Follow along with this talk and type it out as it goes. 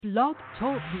Blog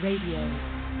Talk Radio.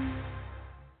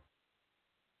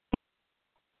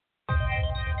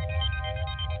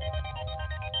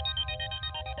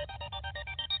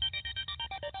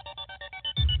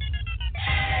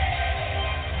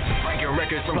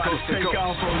 Records from coast to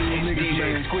coast. It's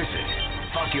DJ Exquisite.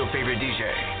 Fuck your favorite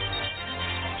DJ.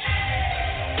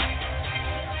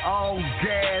 All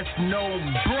gas, no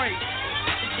brakes.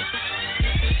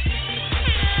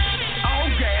 All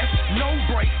gas, no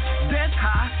brakes. That's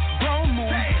high. Don't move.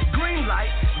 Green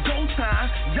light, go time.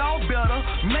 Y'all better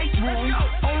make room.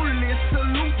 Only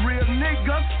salute real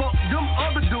niggas. Fuck them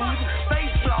other dudes.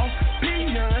 Face off,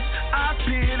 peons. I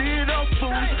pity the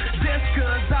fools. Just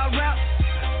cause I rap.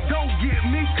 Don't get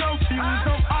me confused,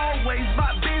 I'm always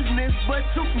about business, but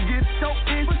you can get so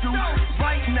into.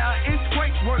 Right now it's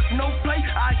great work, no play,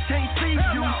 I can't see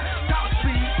you. Top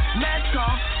speed,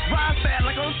 NASCAR, ride fast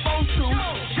like I'm supposed to.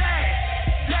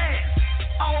 Gas,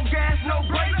 all gas, no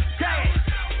brakes.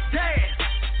 Gas,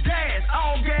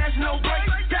 all gas, no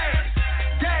brakes.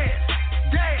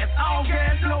 Gas, all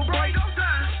gas, no brakes.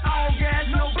 All gas,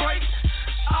 no brakes.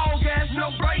 All gas, no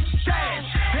brakes. Gas,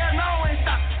 hell no, ain't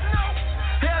stop.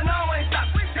 Hell no, ain't stop.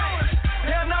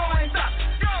 Hell no, ain't stop.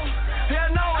 Hell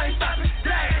no, ain't stop.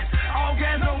 Gas. All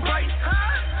gas, no brakes.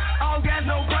 All gas,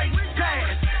 no brakes.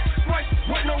 Gas.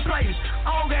 Work no place.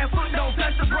 All gas, foot don't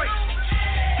touch the brakes.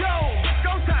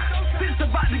 Go time. This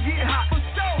about to get hot.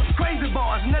 Crazy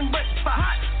bars, nothing but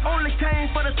spot. Only came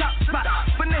for the top spot.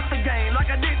 Finesse the game like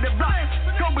I did the block.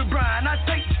 Kobe Bryant, I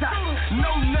take shots.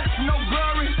 No nuts, no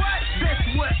glory. That's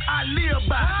what I live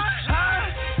by.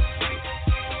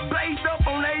 Blazed up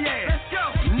on their ass.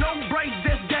 No brakes,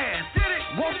 just gas.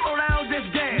 Won't slow down,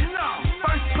 just gas.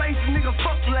 First place, nigga,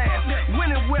 fuck last.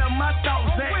 Winning where my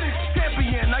thoughts at.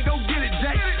 Champion, I go get it,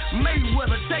 Jack.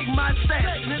 Mayweather, take my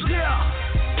stats. Yeah.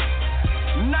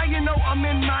 Now you know I'm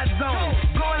in my zone.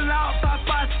 Going loud,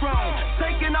 Popeye strong.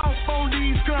 Taking off on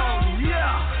these clones.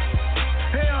 Yeah.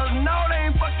 Hell no, they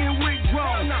ain't fucking with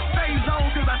grown. Stay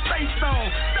zone, cause I stay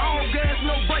stone. All gas,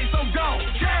 no brakes, I'm gone.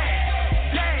 Gas.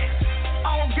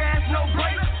 All gas, no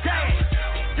brakes. Gas.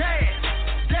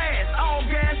 All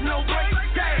gas, no brakes.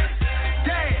 Gas.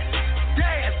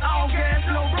 All gas,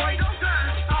 no brakes.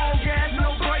 All gas, no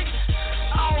brakes.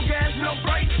 All gas, no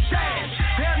brakes. Gas.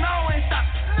 Hell no, ain't stop.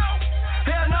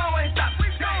 Hell no, ain't stop.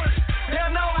 Hell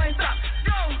no, ain't stop.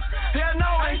 Hell no,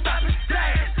 ain't stop.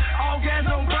 Gas. All gas,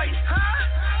 no brakes.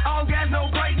 All gas, no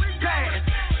brakes. Gas.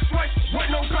 Work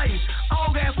no place.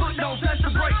 All gas, foot don't touch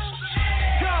the brakes.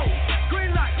 Go.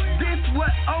 Green light. This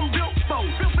what I'm built for.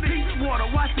 Deep water,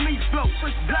 watch me float.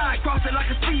 Glide across it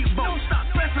like a speedboat.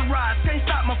 Pressurized, can't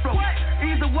stop my flow.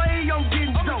 Either way, I'm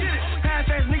getting dope.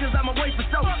 Half-ass niggas, I'm away for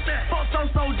show. Fuck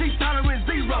so G, tolerance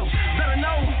zero. Better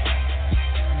know,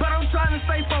 but I'm trying to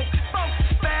stay focused.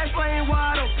 Fast lane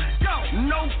wide open.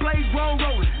 No play, grown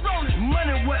rolling.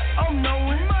 Money what I'm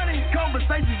knowing.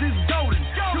 Conversations is golden.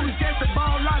 You can catch the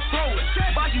ball, I throw it.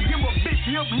 If I can give a bitch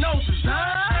hypnosis,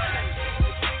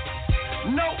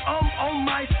 No, I'm on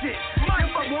my shit.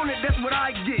 If I want it, that's what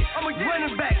I get. I'm a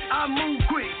running back, I move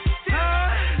quick.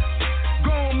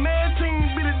 Grown man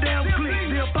team, be the damn click.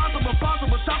 The impossible,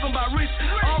 possible, talking about rich.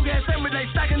 All gas every day,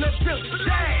 stacking up chips.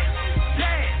 Gas.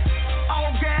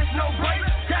 All gas, no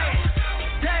brakes. Gas.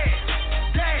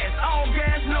 All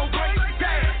gas, no brakes.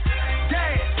 Gas.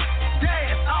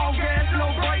 All gas, no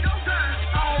brakes.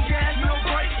 All gas, no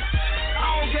brakes.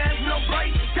 All gas, no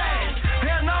brakes. Gas.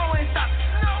 Hell no, ain't stop.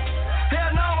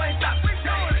 Hell no, ain't stop.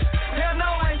 Hell no,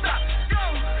 ain't stop.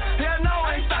 Hell no,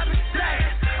 ain't stop.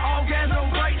 Gas. All gas, no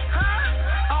brakes.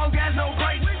 All gas, no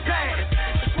brakes. Gas.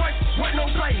 Work no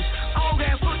place. All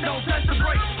gas, foot don't touch the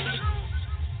brakes.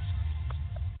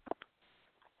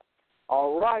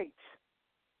 All right.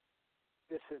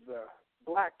 This is the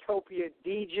Blacktopia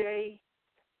DJ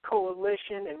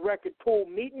Coalition and Record Pool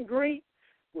Meet and Greet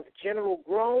with General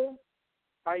Grown.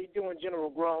 How you doing, General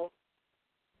Grown?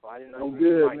 Well, I didn't know I'm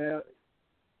good, man.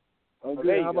 I'm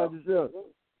good. How about yourself?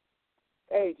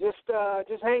 Hey,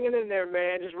 just hanging in there,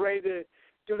 man. Just ready to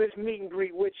do this meet and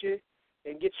greet with you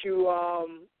and get you,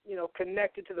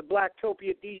 connected to the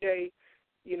Blacktopia DJ,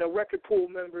 Record Pool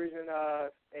members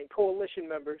and Coalition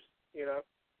members,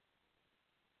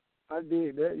 I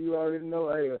did that. You already know.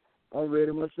 Hey, I'm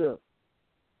ready myself.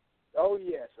 Oh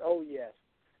yes. The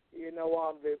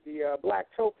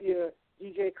Blacktopia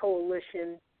DJ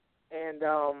Coalition and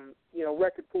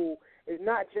Record Pool is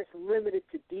not just limited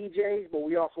to DJs, but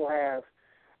we also have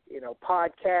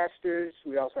podcasters.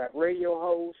 We also have radio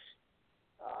hosts,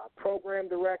 program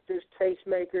directors,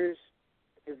 tastemakers,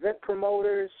 event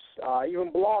promoters,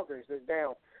 even bloggers. That's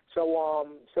down. So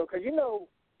because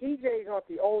DJs aren't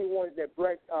the only ones that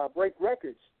break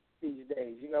records. these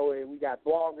days. You know, we got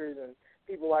bloggers and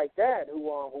people like that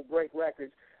who break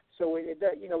records. So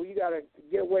you know, you got to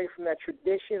get away from that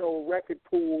traditional record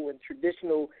pool and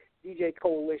traditional DJ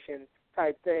coalition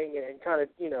type thing, and kind of,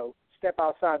 you know, step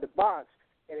outside the box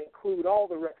and include all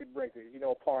the record breakers, you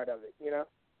know, part of it. You know.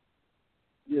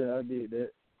 Yeah, I did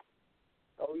that.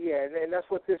 Oh yeah, and that's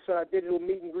what this digital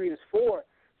meet and greet is for.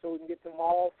 So we can get them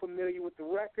all familiar with the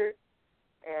record,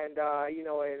 and you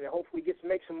know, and hopefully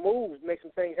make some moves, make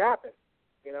some things happen.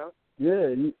 You know.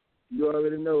 Yeah, you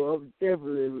already know. I'm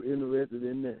definitely interested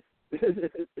in that.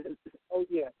 Oh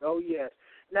yes, oh yes.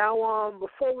 Now,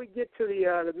 before we get to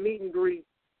the meet and greet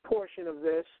portion of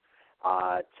this,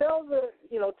 tell the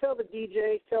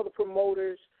DJs, tell the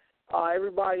promoters,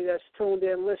 everybody that's tuned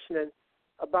in listening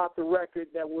about the record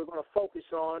that we're going to focus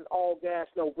on, All Gas,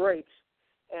 No Brakes,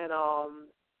 and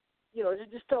you know,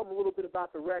 just tell them a little bit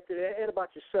about the record and about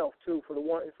yourself too,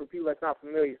 for people that's not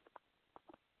familiar.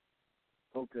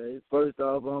 Okay, first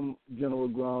off, I'm General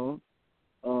Grown,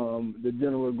 the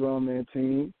General Grown Man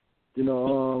team. You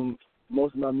know,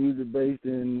 most of my music based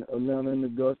in Atlanta and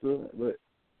Augusta, but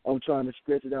I'm trying to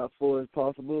stretch it out far as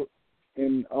possible.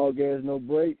 And All Gas, No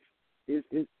Brakes, it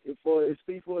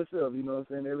speaks for itself. You know what I'm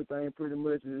saying? Everything pretty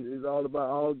much is all about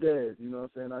all gas. You know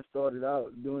what I'm saying? I started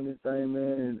out doing this thing,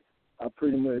 man, and I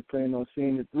pretty much plan on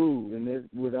seeing it through. And that's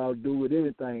what I'll do with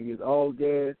anything. It's all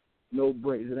gas, no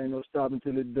brakes. It ain't no stopping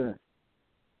till it's done.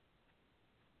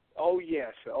 Oh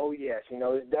yes. You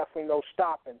know, there's definitely no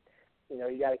stopping. You know,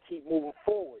 you got to keep moving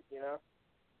forward. You know.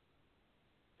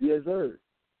 Yes, sir.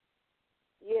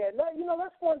 Yeah, no, you know,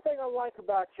 that's one thing I like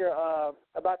about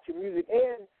your music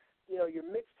and, you know, your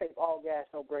mixtape, All Gas,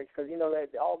 No Brakes, because, you know,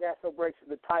 that All Gas, No Brakes is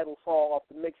the title song off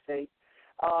the mixtape.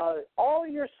 All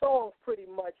your songs pretty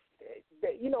much,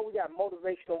 you know, we got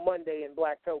Motivational Monday and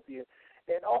Blacktopia,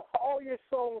 and all your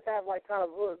songs have, like, kind of,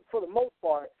 for the most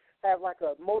part, have, like,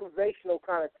 a motivational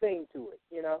kind of thing to it,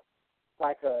 you know?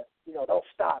 Like, you know, don't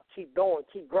stop, keep going,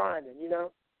 keep grinding, you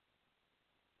know?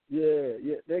 Yeah,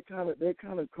 that kind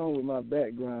of come with my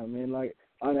background, man. Like,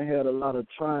 I done had a lot of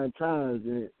trying times,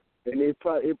 and it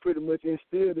pretty much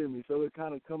instilled in me, so it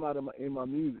kind of come out in my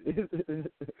music.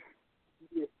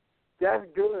 Yeah, that's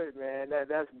good, man.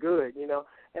 That's good, you know.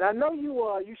 And I know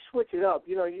you switch it up.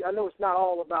 You know, I know it's not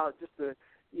all about just the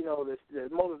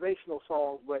motivational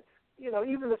songs, but you know,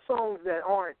 even the songs that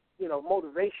aren't, you know,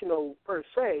 motivational per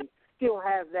se still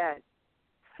have that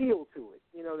feel to it,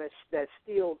 you know, that's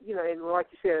still, you know, and like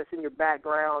you said, it's in your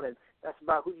background, and that's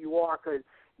about who you are, because,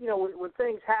 you know, when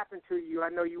things happen to you, I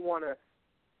know you want to,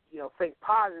 you know, think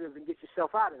positive and get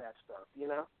yourself out of that stuff, you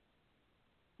know?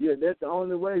 Yeah, that's the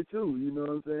only way, too, you know what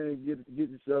I'm saying? Get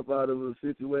yourself out of a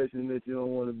situation that you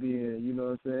don't want to be in, you know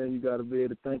what I'm saying? You got to be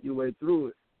able to think your way through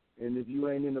it, and if you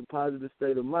ain't in a positive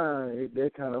state of mind,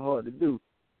 that's kind of hard to do.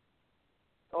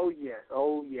 Oh, yes,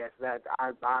 that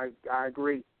I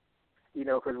agree. You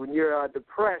know, because when you're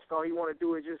depressed, all you want to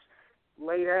do is just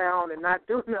lay down and not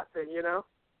do nothing, you know?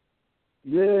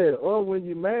 Yeah, or when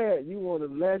you're mad, you want to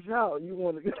lash out. You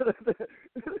want to...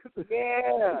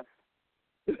 Yeah,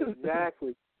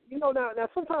 exactly. You know, now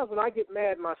sometimes when I get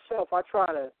mad myself, I try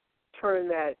to turn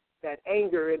that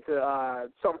anger into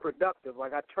something productive.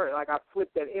 Like I flip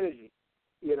that energy,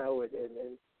 you know, and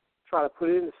try to put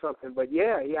it into something. But,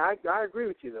 yeah, I agree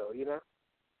with you, though, you know?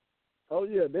 Oh,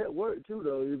 yeah, that worked, too,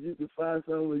 though. If you can find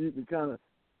something where you can kind of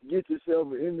get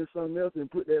yourself into something else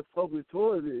and put that focus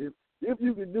towards it, if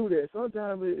you can do that,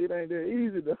 sometimes it ain't that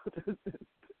easy, though.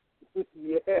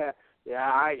 Yeah,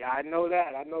 I know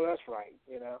that. I know that's right,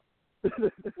 you know.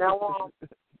 Now,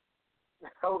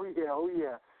 oh,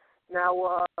 yeah. Now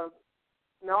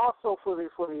also for the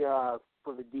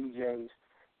DJs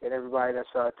and everybody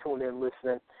that's tuned in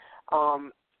listening,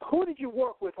 who did you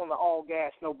work with on the All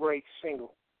Gas, No Brakes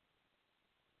single?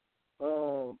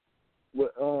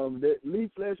 That Lee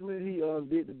Fleshman, he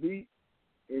did the beat,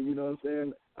 and you know what I'm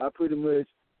saying. I pretty much,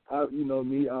 I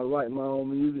write my own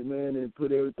music, man, and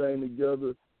put everything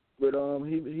together. But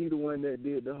he the one that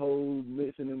did the whole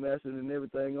mixing and mastering and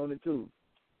everything on it too.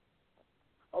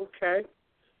 Okay.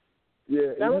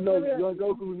 Yeah, and you know Young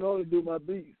Goku know to do my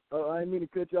beats. I didn't mean to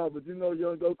cut you off, but you know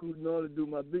Young Goku know to do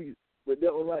my beats. But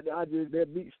that one right there,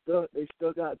 that beat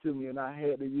stuck out to me, and I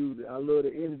had to use it. I love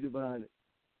the energy behind it.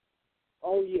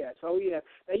 Oh yes. Now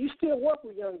you still work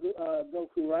with Young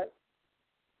Goku, right?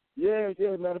 Yeah.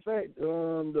 Matter of fact,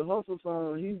 the Hustle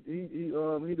song, he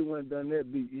the one done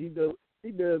that beat. He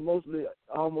does mostly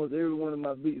almost every one of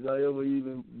my beats I ever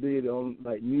even did on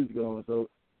like music on. So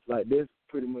like that's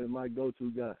pretty much my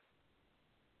go-to guy.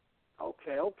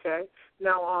 Okay.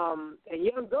 Now, and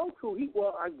Young Goku,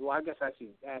 I guess I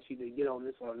should ask you to get on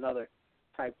this on another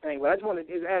type thing. But I just wanted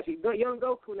to ask you, Young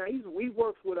Goku. Now we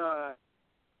worked with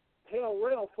Hell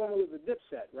Rail, formerly the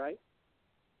Dipset, right?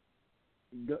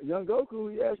 Young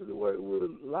Goku, he actually worked with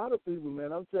a lot of people,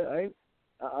 man. I'm telling you,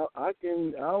 I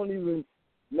don't even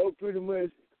know pretty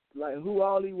much like who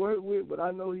all he worked with, but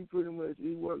I know he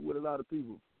worked with a lot of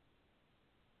people.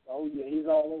 Oh yeah, he's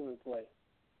all over the place.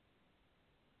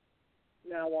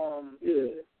 Now,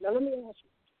 yeah. Now let me ask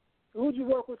you, who'd you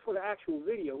work with for the actual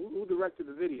video? Who directed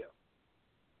the video?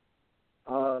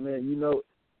 Man,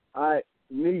 I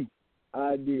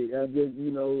did. I just,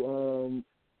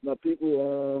 my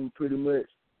people pretty much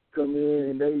come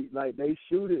in and they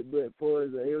shoot it, but as far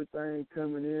as everything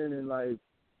coming in and like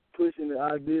pushing the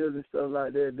ideas and stuff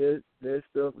like that, that's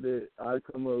stuff that I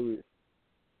come up with.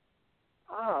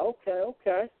 Ah,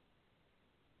 okay.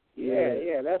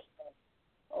 Yeah, that's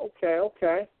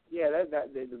okay. Yeah,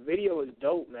 that the video is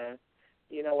dope, man.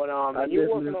 And you're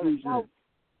working on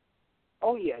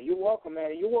Oh yeah, you're welcome,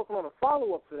 man. You're working on a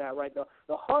follow up for that, right? The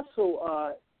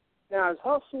Hustle. Now is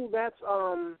Hustle? That's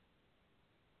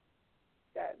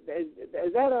is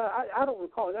that I don't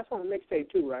recall. That's on the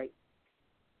mixtape too, right?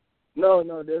 No,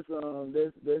 that's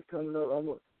coming up.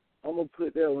 I'm gonna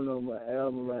put that one on my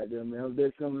album right there, man.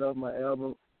 That's coming off my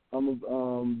album. I'm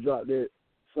gonna drop that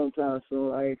sometime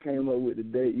soon. I ain't came up with the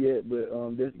date yet, but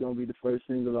that's gonna be the first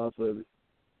single off of it.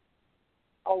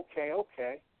 Okay.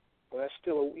 Well, that's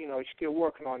still, you're still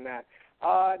working on that.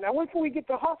 Now, when can we get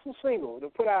the Hustle single to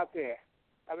put out there?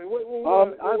 I mean,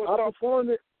 I performed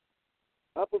it.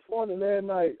 I performed it last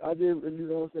night. I did,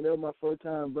 that was my first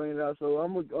time bringing it out. So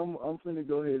I'm finna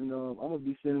go ahead and I'm gonna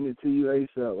be sending it to you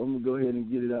ASAP. I'm gonna go ahead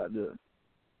and get it out there.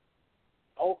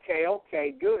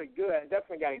 Okay, good. I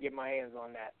definitely got to get my hands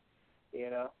on that,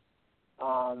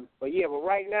 But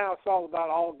right now it's all about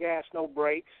All Gas, No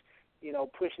Brakes.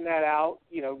 Pushing that out,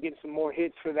 getting some more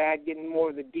hits for that, getting more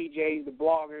of the DJs, the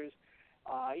bloggers,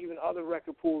 even other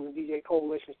record pools and DJ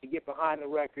coalitions to get behind the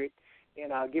record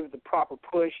and give it the proper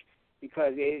push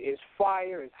because it's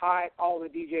fire, it's hot. All the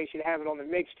DJs should have it on the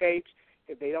mixtapes.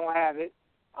 If they don't have it,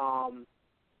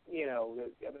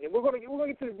 we're gonna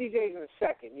get to the DJs in a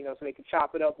second, so they can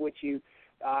chop it up with you.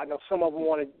 I know some of them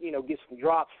want to, get some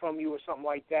drops from you or something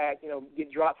like that.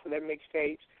 Get drops for their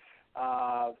mixtapes.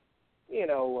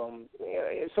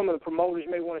 Some of the promoters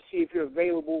may want to see if you're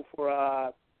available for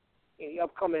any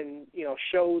upcoming,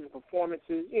 shows and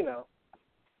performances,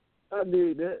 I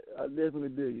did that. I definitely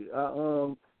did.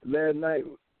 Last night,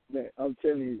 man, I'm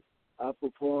telling you, I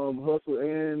performed Hustle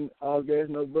and All Gas,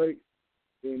 No Brakes.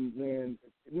 And, man,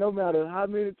 no matter how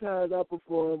many times I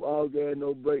perform All Gas,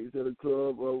 No Brakes at a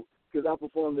club, or because I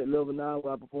performed at Level 9,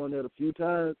 where I performed that a few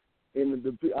times, and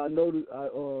I noticed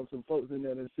some folks in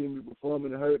there that seen me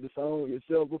performing and heard the song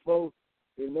itself before.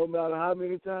 And no matter how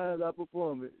many times I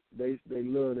perform it, they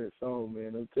love that song,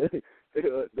 man. I'm telling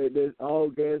you, there's All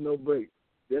Gas, No Brakes.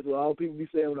 That's what all people be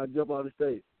saying when I jump on the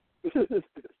stage.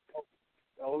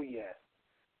 Oh yeah,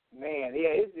 man.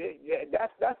 Yeah,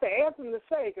 that's the anthem to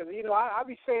say because I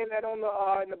be saying that on the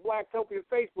in the Blacktopia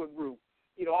Facebook group.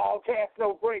 All gas,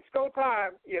 no brakes, go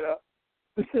time. Yeah.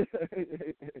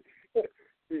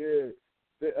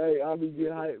 Hey, I be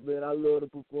getting hyped, man. I love to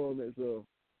perform that song.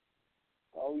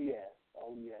 Oh yeah.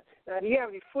 Now, do you have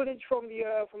any footage from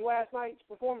from last night's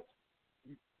performance?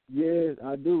 Yes,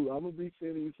 I do. I'm gonna be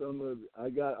sending you some of it. I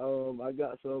got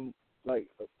some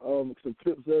some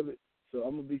clips of it, so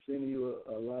I'm gonna be sending you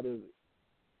a lot of it.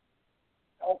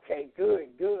 Okay, good.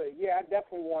 Yeah, I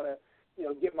definitely want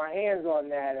to get my hands on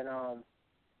that and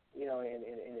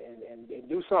and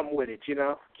do something with it.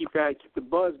 Keep the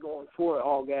buzz going for it,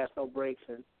 All Gas, No Brakes,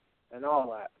 and all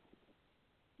that.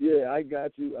 Yeah, I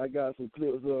got you. I got some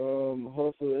clips of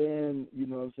Hustle and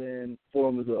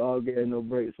performance of All Gas, No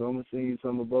Brakes. So I'm gonna send you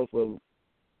some of both of them.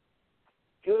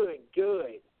 Good.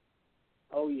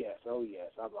 Oh yes.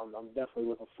 I'm definitely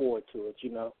looking forward to it.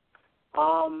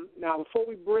 Now before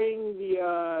we bring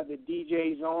the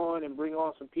DJs on and bring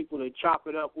on some people to chop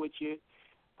it up with you,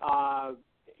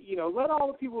 let all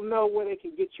the people know where they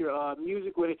can get your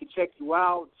music, where they can check you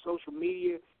out, social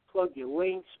media, plug your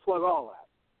links, plug all that.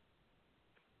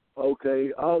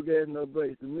 Okay, All Gas, No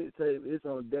Brakes. The mixtape is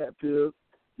on Blacktopia.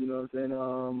 You know what I'm saying?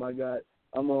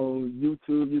 I'm on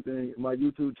YouTube. My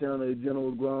YouTube channel is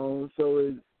General Grown. So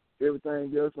is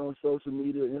everything else on social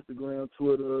media, Instagram,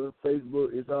 Twitter,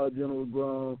 Facebook. It's all General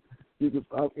Grown.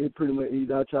 It's pretty much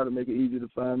easy. I try to make it easy to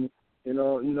find me.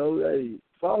 Hey,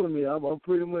 follow me. I'm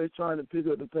pretty much trying to pick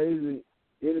up the page. And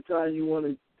anytime you want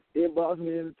to inbox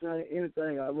me,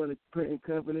 anything. I run a printing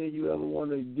company. You ever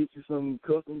want to get you some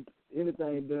custom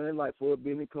anything done, like for a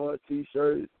business card,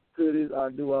 T-shirts, hoodies, I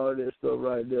do all that stuff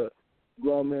right there.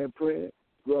 Grown Man Printing.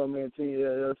 Grown Man Team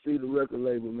LLC, the record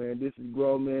label, man. This is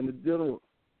Grown Man the General.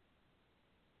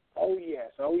 Oh,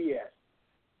 yes.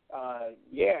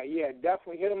 Yeah,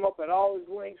 definitely hit him up at all his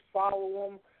links, follow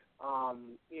him.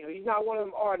 He's not one of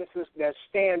them artists that's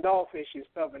standoffish and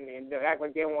stuff and act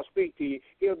like they won't speak to you.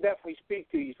 He'll definitely speak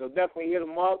to you, so definitely hit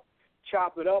him up,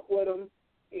 chop it up with him.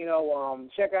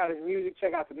 Check out his music,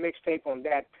 check out the mixtape on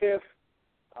Dat Piff.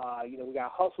 We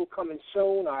got Hustle coming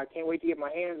soon. I can't wait to get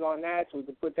my hands on that so we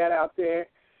can put that out there.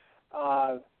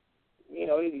 General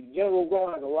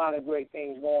Grown has a lot of great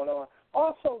things going on.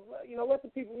 Also, let the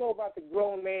people know about the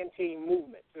Grown Man Team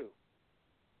movement, too.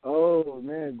 Oh,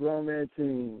 man, Grown Man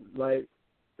Team. Like,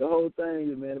 the whole thing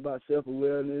is, man, about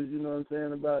self-awareness, you know what I'm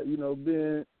saying, about,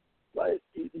 being, like,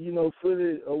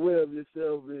 fully aware of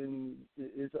yourself and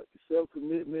it's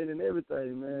self-commitment and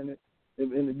everything, man.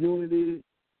 And the unity,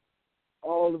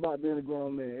 all about being a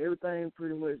grown man. Everything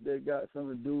pretty much that got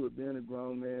something to do with being a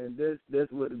grown man,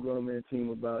 that's what the Grown Man Team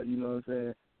about, you know what I'm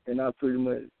saying? And I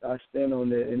stand on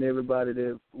that, and everybody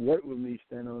that worked with me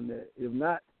stand on that. If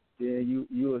not, then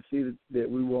you will see that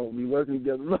we won't be working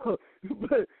together long.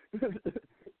 but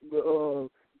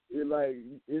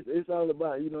it's all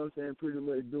about, you know what I'm saying, pretty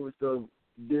much doing stuff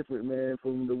different, man,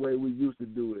 from the way we used to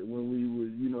do it when we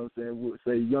was, you know what I'm saying,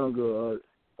 say younger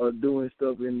or doing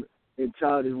stuff in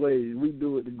childish ways. We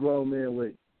do it the grown man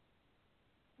way.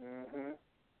 Mhm.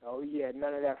 Oh yeah,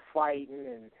 none of that fighting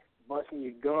and busting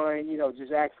your gun.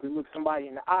 Just actually look somebody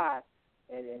in the eye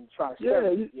and try to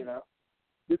serve it,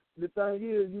 The thing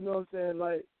is, you know what I'm saying,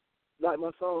 like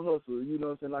my song Hustle, you know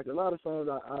what I'm saying, like a lot of songs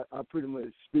I pretty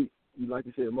much speak, like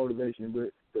you said, motivation,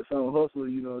 but the song Hustle,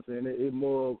 you know what I'm saying, it's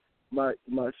more my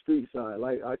street side.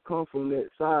 Like I come from that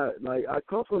side, like I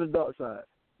come from the dark side.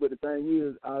 But the thing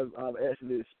is, I've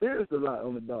actually experienced a lot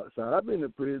on the dark side. I've been to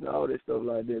prison, all that stuff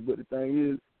like that. But the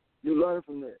thing is, you learn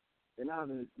from that. And I've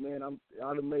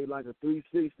made like a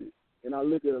 360. And I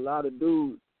look at a lot of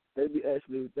dudes, they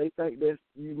think that's,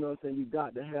 you know what I'm saying, you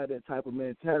got to have that type of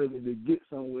mentality to get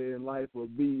somewhere in life or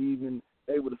be even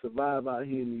able to survive out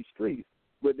here in these streets.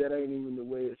 But that ain't even the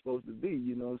way it's supposed to be,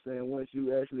 you know what I'm saying? Once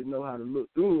you actually know how to look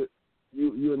through it,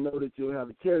 you'll know that you'll have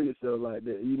to carry yourself like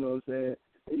that, you know what I'm saying?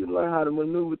 And you learn how to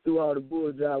maneuver through all the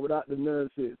bullshit without the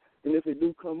nonsense. And if it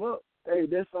do come up, hey,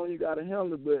 that's something you got to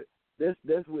handle, but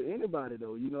that's with anybody,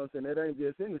 though. You know what I'm saying? That ain't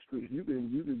just in the streets. You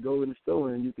can go in the store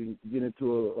and you can get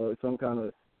into some kind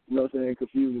of, you know what I'm saying,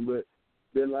 confusion. But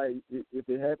then, like, if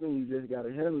it happens, you just got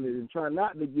to handle it and try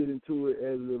not to get into it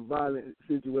as a violent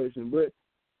situation. But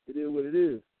it is what it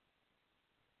is.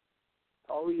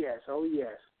 Oh, yes.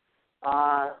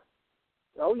 I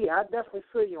definitely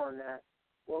feel you on that.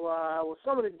 Well,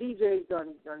 some of the DJs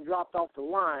done dropped off the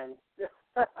line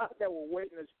that were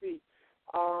waiting to speak.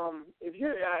 I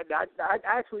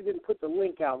actually didn't put the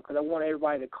link out because I want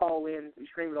everybody to call in and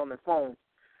stream it on their phone.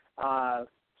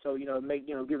 So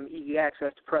give them easy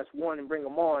access to press 1 and bring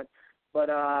them on. But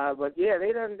yeah,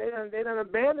 they done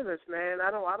abandoned us, man.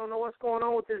 I don't know what's going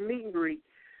on with this meet and greet.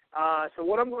 So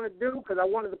what I'm going to do, because I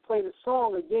wanted to play the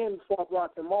song again before I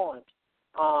brought them on.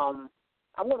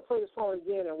 I'm going to play the song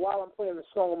again, and while I'm playing the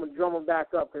song, I'm going to drum them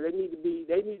back up because they need to be.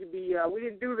 We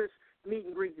didn't do this meet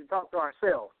and greet to talk to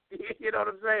ourselves. You know what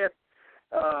I'm saying?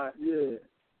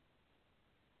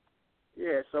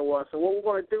 Yeah. So what we're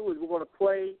going to do is we're going to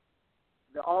play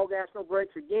the All Gas No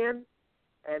Breaks again,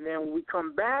 and then when we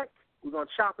come back, we're going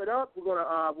to chop it up. We're going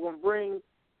to bring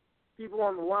people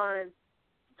on the line to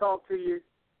talk to you,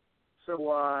 so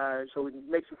we can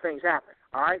make some things happen.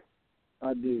 All right?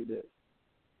 I did that.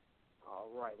 All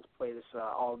right, let's play this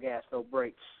All Gas No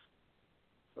Breaks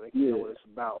so they can know what it's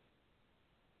about.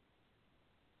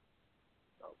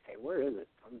 Okay, where is it?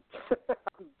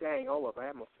 Dang, hold up, I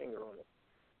have my finger on it.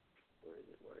 Where is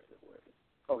it?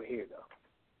 Oh, here you go.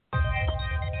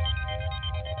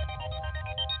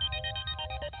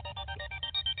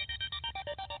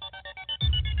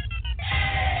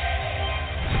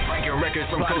 Breaking records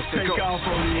from coast to coast.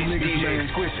 It's DJ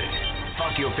Exquisite.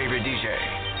 Fuck your favorite DJ.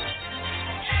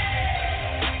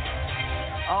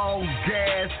 All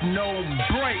gas, no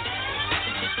brakes.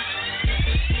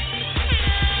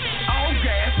 All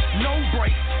gas, no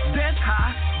brakes. That's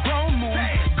high, wrong move.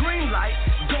 Green light,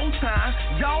 go time.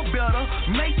 Y'all better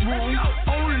make room.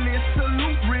 Only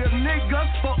salute real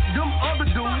niggas. Fuck them other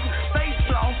dudes.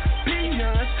 Face off,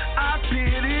 peons. I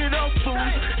pit it up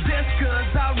fools. Just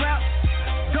cause I rap,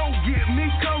 don't get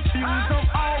me confused. I'm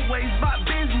always about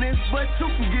business, but you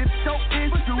can get so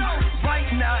into. Right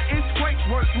now it's great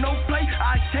work, no play.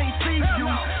 I can't see you.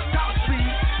 Top speed,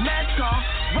 NASCAR,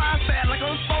 ride fast like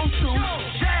I'm supposed to.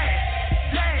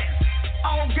 Gas,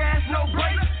 all gas, no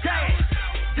brakes.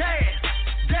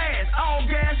 Gas, all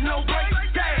gas, no brakes.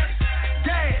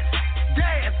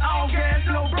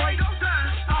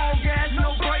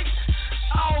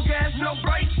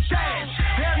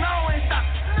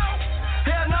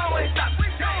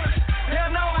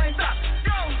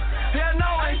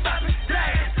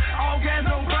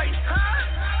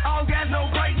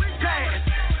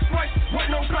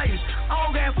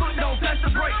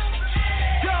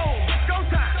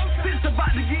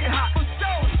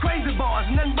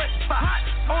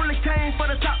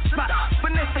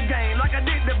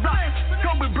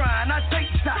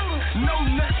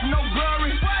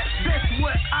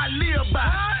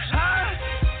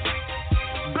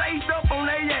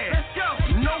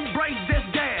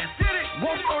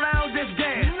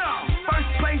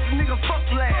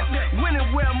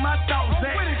 my thoughts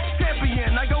at?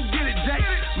 Champion, I go get it, Jack.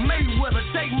 Mayweather,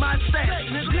 take my stats.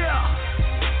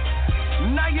 Yeah.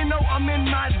 Now you know I'm in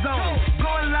my zone.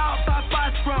 Going loud,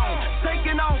 Popeye strong.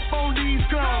 Taking off on these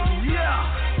clones. Yeah.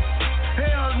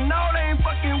 Hell no, they ain't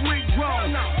fucking with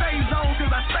grown. Stay zone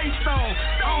cause I stay stone.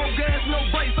 All gas, no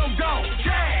brakes, I'm gone.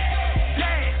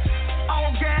 Gas.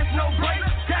 All gas, no brakes.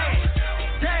 Gas.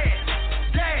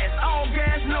 All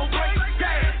gas, no brakes.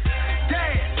 Gas.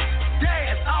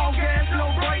 All gas, no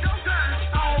brakes.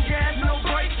 All gas, no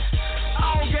brakes.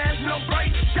 All gas, no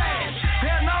brakes. Gas.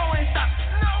 Hell no, ain't stop.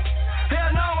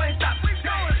 Hell no, ain't stop.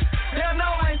 Hell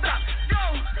no, ain't stop.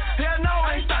 Hell no,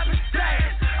 ain't stop.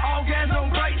 Gas. All gas, no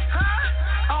brakes.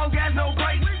 All gas, no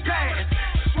brakes. Gas.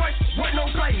 With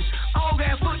no place. All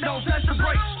gas, foot don't touch the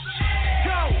brakes.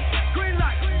 Go. Green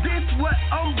light. This what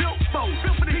I'm built for.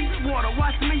 Deep water,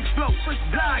 watch me float.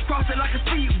 Glide, cross it like a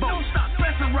speedboat.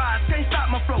 Pressurized, can't stop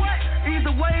my flow.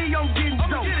 Either way, I'm getting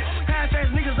dope. Half-ass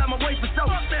niggas, I'm away for show.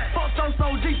 Fuck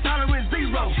so deep, tolerance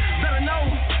zero. Better know,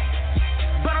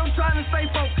 but I'm trying to stay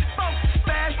focused.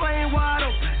 Fast lane wide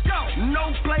open.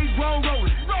 No play, grown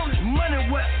rolling. Money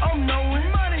what I'm knowing.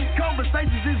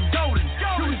 Conversations is golden.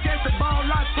 You can catch the ball,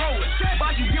 I throw it. If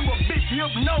I can give a bitch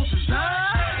hypnosis,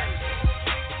 huh?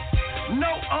 No,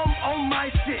 I'm on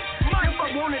my shit. If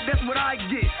I want it, that's what I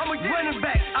get. I'm running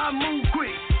back, I move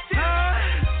quick.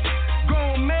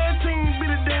 Grown man team be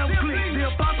the damn click. The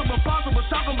impossible, possible,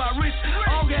 talking about rich.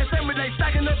 All gas every day,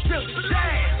 stacking up chips.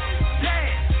 Dash.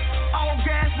 All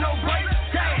gas, no brakes.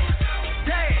 Dash.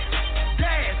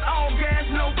 All gas,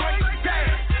 no brakes.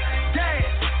 Dash.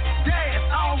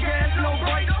 All gas, no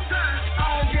brakes.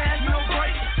 All gas, no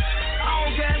brakes. All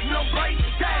gas, no brakes.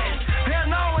 Dash. Hell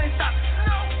no, ain't stop.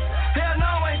 Hell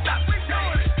no, ain't stop.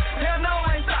 Hell no,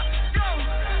 ain't stop.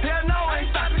 Hell no, ain't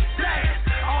stop. Dash.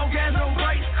 All gas, no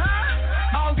brakes.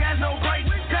 All gas, no brakes.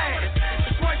 Dash.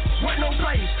 With no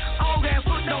place. All gas,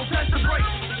 foot don't touch the brakes.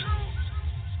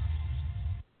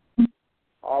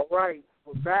 All right,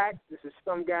 we're back. This is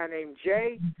some guy named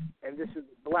Jay, and this is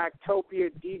the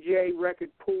Blacktopia DJ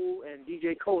Record Pool and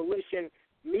DJ Coalition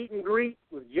meet and greet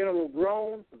with General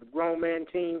Grown, with the Grown Man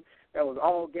team. That was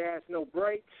all gas, no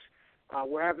brakes.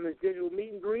 We're having this digital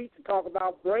meet and greet to talk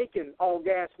about breaking all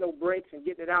gas, no brakes, and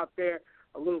getting it out there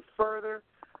a little further.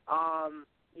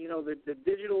 The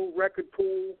digital record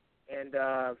pool and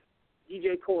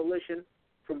DJ Coalition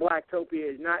from Blacktopia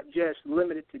is not just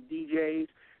limited to DJs,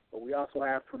 but we also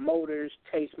have promoters,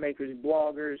 tastemakers,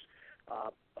 bloggers,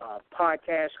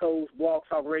 podcast hosts, blog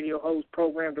talk radio hosts,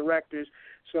 program directors.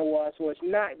 So it's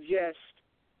not just,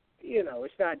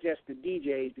 it's not just the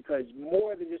DJs, because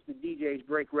more than just the DJs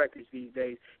break records these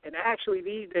days. And actually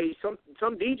these days, some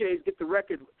DJs get the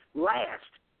record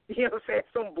last. You know what I'm saying?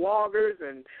 Some bloggers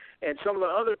and some of the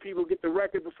other people get the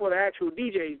record before the actual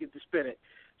DJs get to spin it.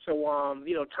 So,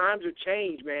 times have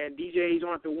changed, man. DJs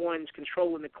aren't the ones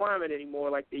controlling the climate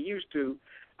anymore like they used to,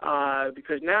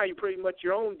 because now you're pretty much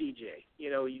your own DJ.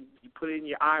 You put it in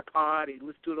your iPod, you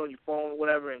listen to it on your phone,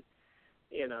 whatever, and,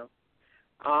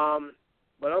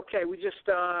 But, okay, we just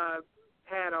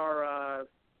had our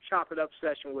Chop It Up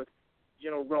session with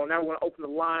General Grown. Now we want to open the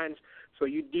lines so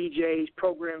you DJs,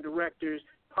 program directors,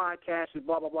 podcasters,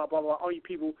 blah, blah, blah, blah, blah, all you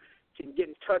people can get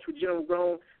in touch with General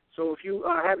Grown. So if you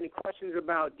have any questions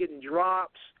about getting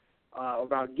drops,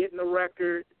 about getting a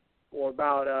record, or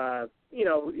about,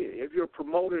 if you're a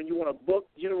promoter and you want to book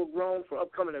General Grown for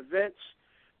upcoming events,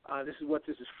 this is what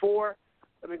this is for.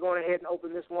 Let me go ahead and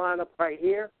open this line up right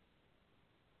here.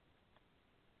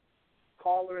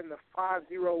 Caller in the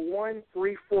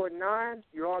 501-349.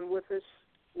 You're on with us.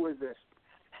 Who is this?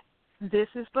 This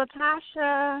is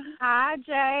Latasha. Hi,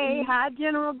 Jay. Hi,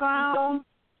 General Grown.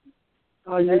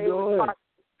 How you doing?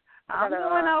 I'm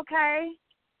doing okay.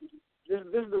 This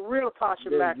is the real Tasha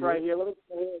Mack right here. Let me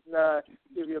go ahead and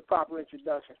give you a proper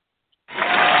introduction.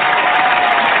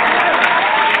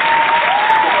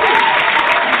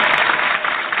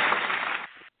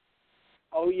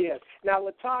 Oh yes. Now,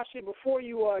 Latasha, before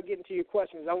you get into your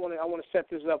questions, I want to set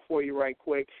this up for you right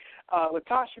quick.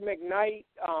 Latasha McKnight,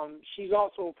 she's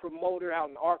also a promoter out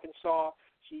in Arkansas.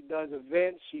 She does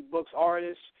events. She books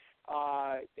artists,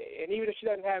 and even if she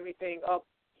doesn't have anything up,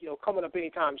 coming up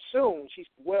anytime soon, she's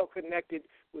well connected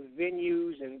with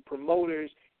venues and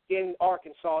promoters in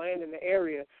Arkansas and in the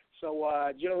area. So,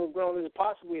 General Grown, is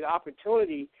possibly an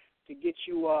opportunity to get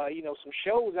you, some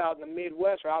shows out in the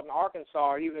Midwest or out in Arkansas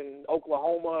or even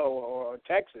Oklahoma or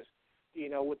Texas,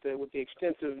 with the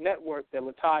extensive network that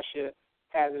Latasha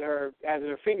has at her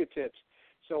fingertips.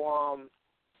 So,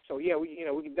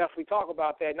 we can definitely talk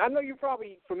about that. And I know you're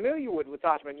probably familiar with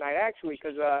Latasha McKnight, actually,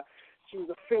 because She was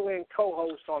a fill-in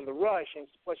co-host on The Rush, and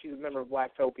plus she's a member of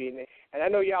Blacktopia. And I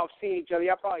know y'all have seen each other.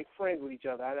 Y'all probably friends with each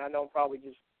other. I know I'm probably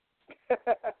just.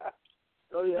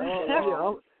 Oh yeah,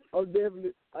 I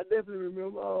definitely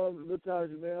remember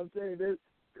Natasha, man. I'm telling you, that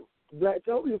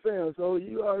Blacktopia fan. So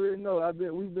you already know.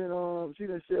 We've been she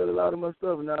done shared a lot of my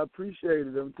stuff, and I appreciate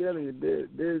it. I'm telling you, dead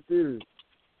serious.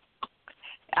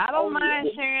 I don't mind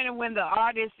sharing it when the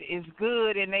artist is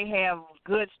good and they have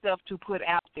good stuff to put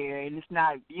out there, and it's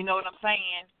not, you know what I'm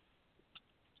saying?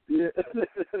 Yeah,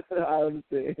 I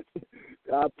understand.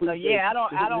 I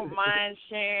don't mind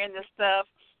sharing the stuff.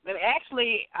 But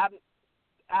actually,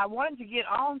 I wanted to get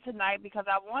on tonight because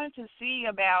I wanted to see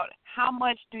about how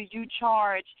much do you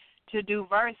charge to do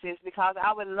verses, because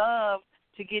I would love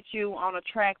to get you on a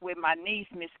track with my niece,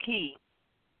 Miss Key.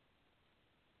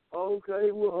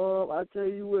 Okay, well, I tell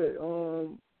you what,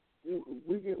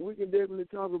 we can definitely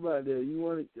talk about that. You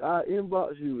want to? I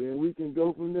inbox you and we can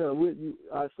go from there. With you,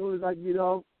 as soon as I get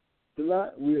off the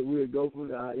line, we'll go from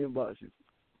there. I inbox you.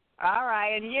 All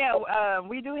right, and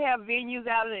we do have venues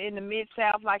out in the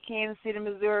Mid-South, like Kansas City,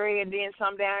 Missouri, and then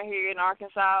some down here in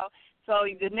Arkansas. So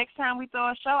the next time we throw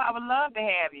a show, I would love to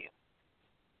have you.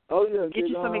 Oh yeah, get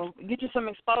you some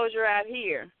exposure out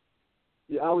here.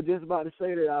 Yeah, I was just about to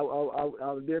say that I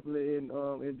would definitely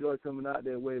enjoy coming out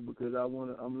that way, because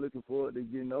I'm looking forward to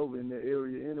getting over in that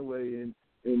area anyway, and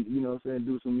you know what I'm saying,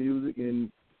 do some music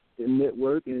and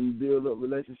network and build up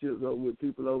relationships with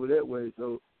people over that way.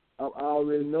 So I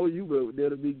already know you, but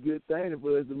that'll be a good thing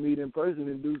for us to meet in person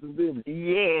and do some business.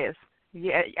 Yes.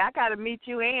 Yeah, I got to meet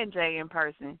you and Jay in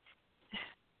person.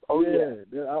 Oh yeah.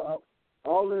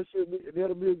 All that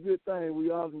that'll be a good thing. We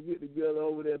all can get together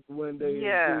over there one day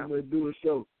and do a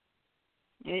show.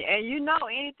 And you know,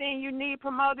 anything you need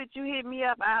promoted, you hit me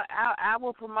up. I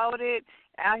will promote it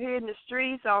out here in the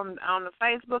streets, on the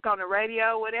Facebook, on the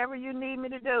radio, whatever you need me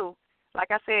to do. Like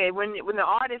I said, when the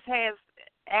artist has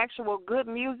actual good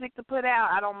music to put out,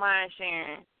 I don't mind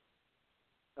sharing.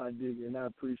 I dig it, and I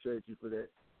appreciate you for that.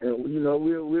 And you know,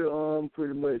 we'll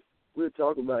pretty much. We'll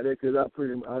talk about that, because I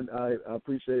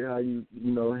appreciate how you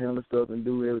handle stuff and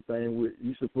do everything.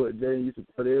 You support Jay, you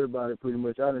support everybody pretty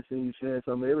much. I done seen you sharing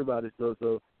some of everybody's stuff,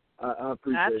 so I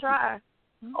appreciate it. I try. Okay.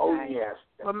 Oh yes.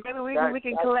 Well, maybe we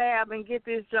can collab and get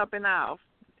this jumping off.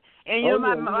 And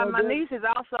my niece is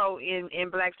also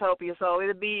in Blacktopia, so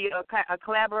it'll be a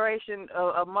collaboration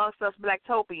amongst us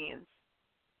Blacktopians.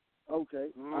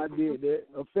 Okay, I did that.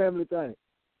 A family thing.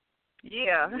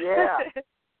 Yeah. Yeah.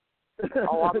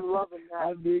 Oh, I'm loving that. I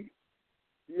dig.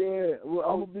 Yeah, well,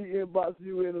 I'm gonna be inboxing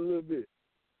you in a little bit.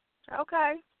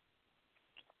 Okay.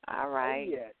 All right.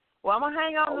 Oh, yeah. Well, I'm gonna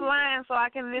hang on the line so I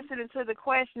can listen to the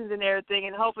questions and everything,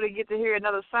 and hopefully get to hear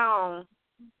another song.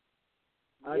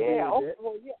 Well, yeah.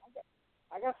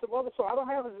 I got some other songs. I don't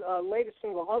have his latest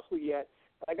single, Hustle, yet,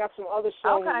 but I got some other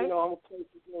songs. Okay. I'm gonna play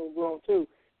for Grown too.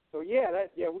 So we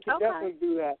can definitely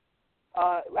do that.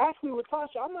 Actually,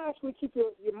 Latasha, I'm going to actually keep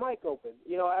your mic open,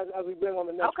 as we bring on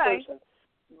the next person.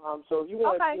 So if you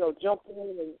want to, jump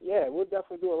in, and we'll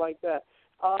definitely do it like that.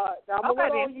 Now, I'm going to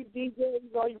let all you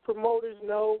DJs, all you promoters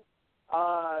know,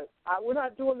 we're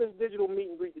not doing this digital meet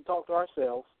and greet to talk to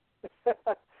ourselves.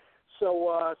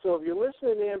 So if you're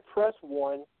listening in, press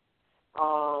 1,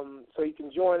 so you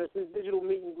can join us. This digital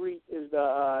meet and greet is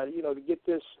to get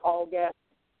this all gas.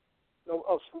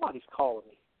 No, somebody's calling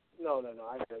me. No,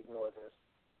 I can ignore this.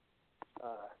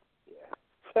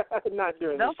 Not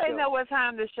during Don't this they show. know what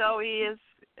time the show is?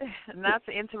 Not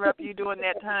to interrupt you during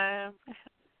that time.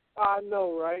 I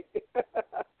know, right?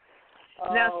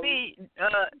 Now, see,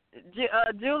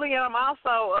 Julie, I'm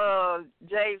also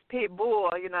Jay's pit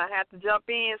bull. I have to jump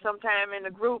in sometime in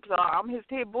the group, so I'm his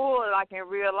pit bull, like in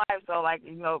real life. So,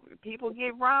 people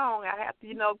get wrong. I have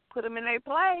to, put them in their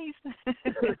place.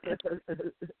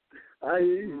 I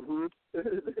hear you.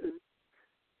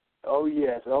 Oh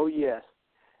yes.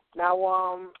 Now,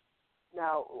 all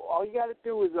you got to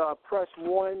do is press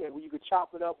 1, and you can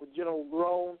chop it up with General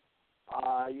Grown.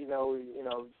 You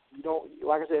don't,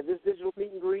 like I said, this digital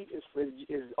meet and greet is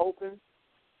open.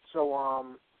 So,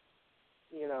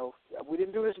 we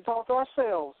didn't do this to talk to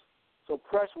ourselves. So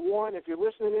press 1 if you're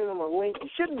listening in on a link. You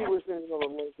shouldn't be listening in on a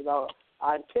link, because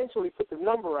I intentionally put the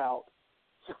number out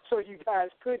so you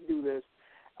guys could do this.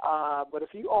 But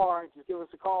if you are, just give us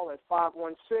a call at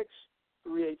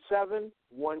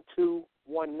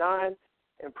 516-387-1219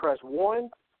 and press 1.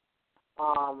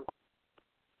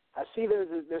 I see there's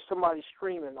somebody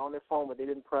streaming on their phone, but they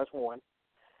didn't press 1.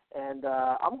 And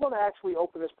I'm going to actually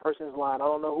open this person's line. I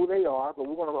don't know who they are, but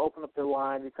we're going to open up their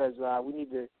line because we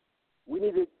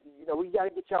got to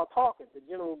get y'all talking to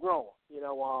General Grown.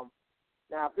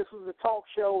 Now, if this was a talk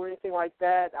show or anything like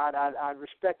that, I'd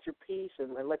respect your piece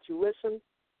and let you listen.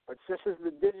 But since it's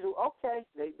the digital, okay,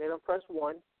 they don't press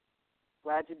 1.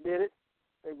 Glad you did it.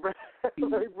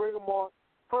 Let me bring them on.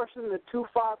 Person, the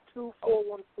 252-414.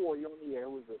 You're on the air.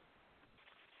 Who is it?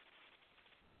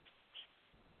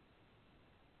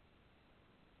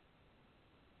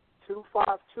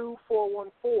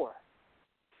 $252-414.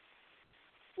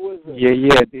 Who is it? Yeah.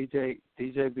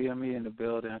 DJ BME in the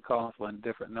building. Calling for a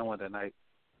different number tonight.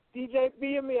 DJ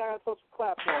BME, I got to throw some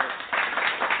claps on it.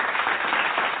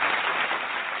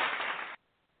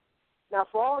 Now,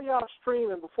 for all y'all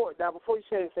streaming, before you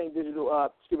say anything,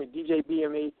 DJ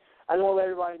BME, I want to let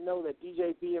everybody know that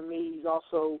DJ BME is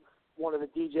also one of the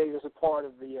DJs that's a part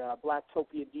of the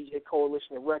Blacktopia DJ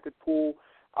Coalition and Record Pool.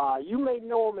 You may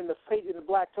know him in the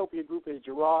Blacktopia group as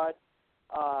Gerard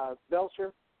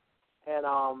Belcher. And,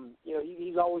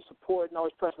 he's always supporting,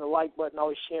 always pressing the like button,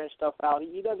 always sharing stuff out.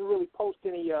 He doesn't really post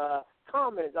any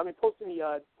comments, post in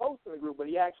the group, but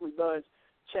he actually does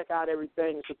check out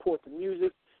everything and support the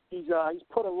music. He's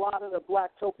put a lot of the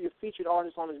Blacktopia featured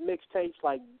artists on his mixtapes,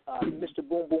 like Mr.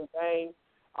 Boom Boom Bang.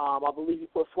 I believe he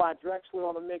put Fly Drexler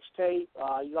on the mixtape.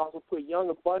 He's also put Young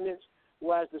Abundance,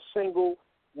 who has the single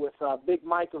with Big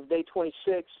Mike of Day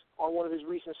 26 on one of his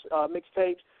recent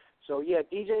mixtapes. So, yeah,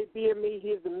 DJ BME,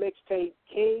 he's the mixtape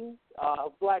king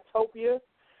of Blacktopia.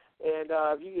 And,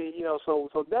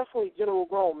 so definitely General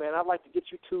Grown, man. I'd like to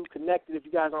get you two connected if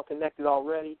you guys aren't connected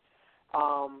already.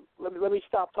 Let me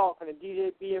stop talking. And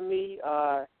DJ BME,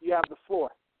 you have the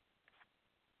floor.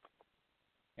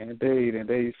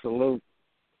 Indeed. Salute.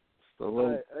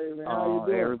 Hey, man, how you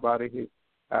doing? Everybody here.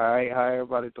 All right, how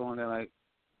everybody doing tonight?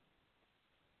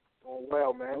 Doing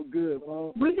well, man. I'm good,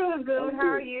 man. We're doing good. How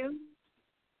are you?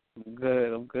 I'm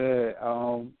good.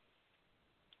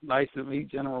 Nice to meet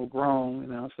General Grown, you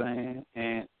know what I'm saying,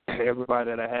 and everybody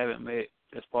that I haven't met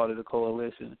as part of the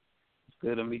coalition. It's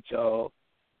good to meet y'all.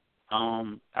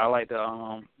 I like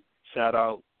to shout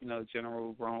out,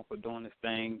 General Grown for doing this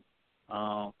thing.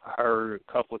 I heard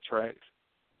a couple of tracks,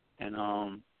 and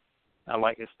I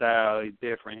like his style. He's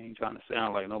different. He ain't trying to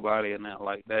sound like nobody and nothing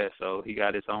like that, so he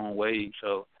got his own wave,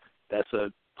 so that's a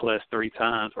plus 3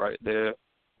 times right there.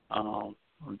 I'm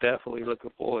definitely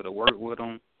looking forward to work with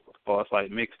him as far as like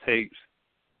mixtapes.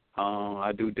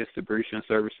 I do distribution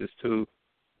services too.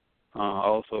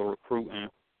 Also recruiting.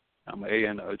 I'm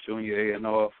a junior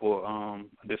A&R for a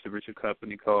distribution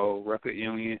company called Record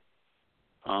Union.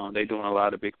 They're doing a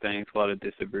lot of big things, a lot of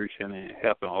distribution and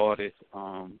helping artists,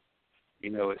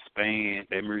 expand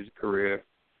their music career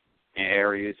in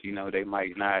areas, they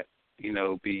might not,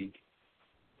 be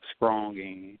strong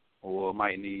in or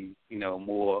might need,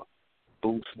 more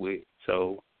boost with.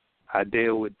 So I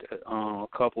deal with a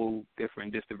couple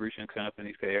different distribution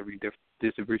companies. Every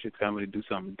distribution company do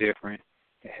something different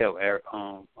and help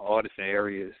artists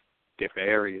in different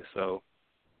areas. So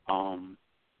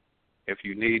if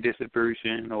you need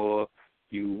distribution or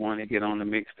you want to get on the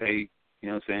mixtape,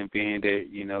 being that,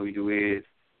 you is,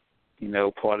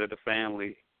 part of the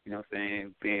family,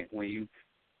 when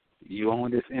you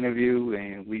on this interview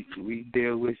and we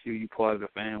deal with you, you part of the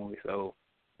family. So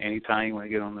anytime you want to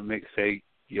get on the mixtape,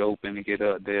 you open to get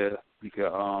up there. You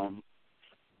can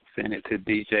send it to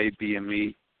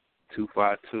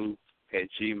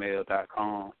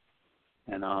djbme252@gmail.com,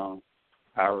 and I'll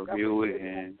review it.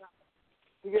 And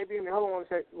DJ BME, hold on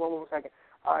one second.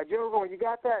 General, you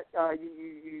got that?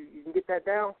 You can get that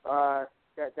down?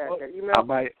 That email?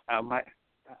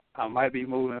 I might be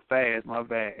moving fast. My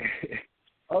bad.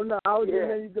 Oh no, I was just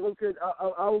letting you go because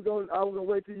I was gonna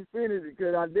wait till you finish it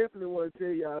because I definitely want to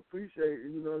tell you I appreciate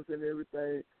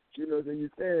everything you're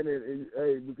saying and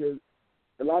hey, because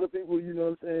a lot of people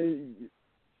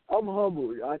I'm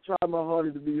humble. I try my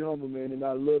hardest to be humble, man, and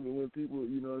I love it when people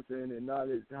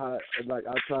acknowledge how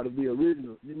I try to be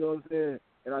original, and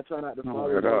I try not to follow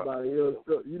everybody else.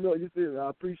 So, you feel me? I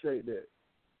appreciate that.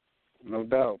 No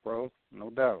doubt, bro. No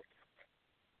doubt.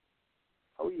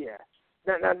 Oh yeah.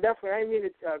 Now, definitely, I didn't mean to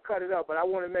cut it up, but I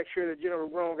want to make sure that General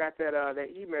Grown got that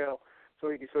email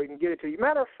so he can get it to you.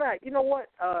 Matter of fact, you know what?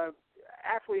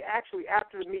 Actually,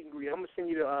 after the meet and greet, I'm gonna send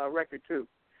you the record too.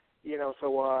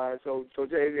 So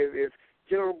if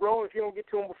General Grown, if you don't get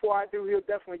to him before I do, he'll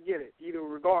definitely get it.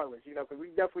 Regardless, because we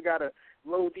definitely got to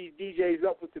load these DJs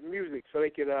up with the music so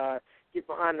they could get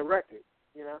behind the record.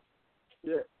 Yeah.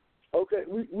 Okay.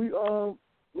 We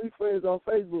friends on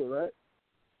Facebook, right?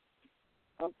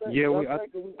 I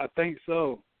think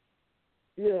so.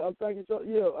 Yeah, I'm thinking so.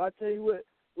 Yeah, I tell you what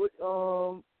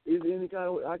is there any kind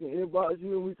of way I can inbox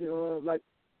you and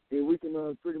we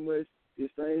can pretty much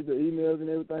exchange the emails and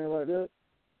everything like that?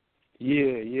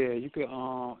 Yeah, you can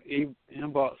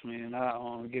inbox me and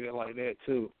I get it like that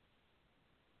too.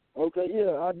 Okay,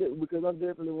 yeah, I did, because I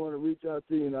definitely want to reach out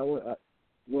to you, and I want to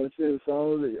send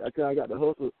songs. I got the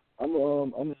hustle. I'm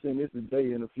gonna send this to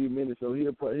Jay in a few minutes, so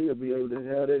he'll be able to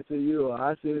have that to you, or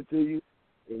I send it to you,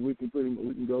 and we can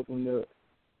go from there.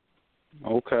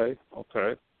 Okay.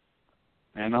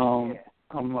 And I'm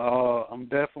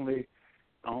definitely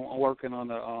working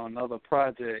on another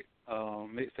project,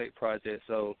 mixtape project.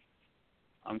 So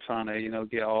I'm trying to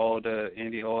get all the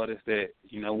indie artists that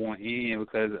want in,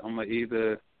 because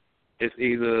it's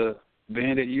either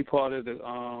being that you part of the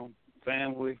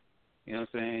family, you know what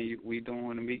I'm saying, we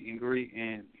doing the meet and greet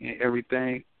and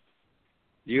everything,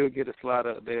 you'll get a slot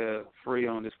up there free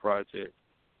on this project.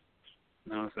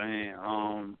 You know what I'm saying?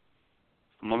 I'm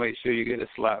going to make sure you get a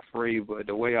slot free, but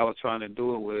the way I was trying to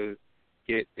do it was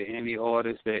get the indie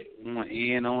artists that want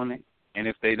in on it, and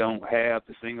if they don't have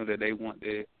the single that they want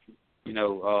to,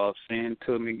 send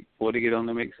to me or to get on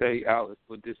the mixtape out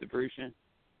for distribution,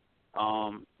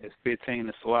 it's $15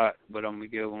 a slot, but I'm going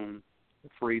to give them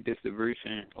free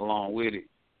distribution along with it.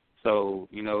 So,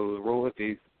 the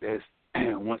royalties, that's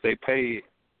once they pay it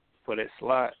for that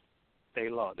slot, they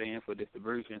locked in for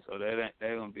distribution, so they're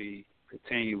going to be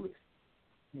continuous.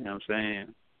 You know what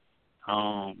I'm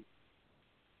saying?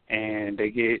 And they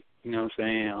get, they're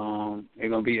going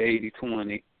to be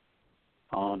 80-20.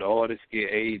 The artists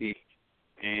get 80,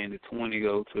 and the 20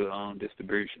 go to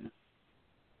distribution.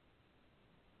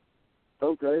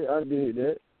 Okay, I did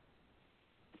that.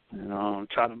 And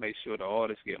try to make sure the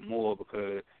artists get more,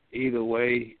 because either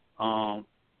way,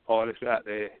 artists out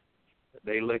there,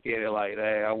 they look at it like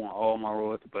that. I want all my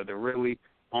royalties, but the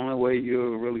only way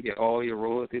you'll really get all your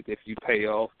royalties if you pay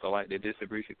off to like the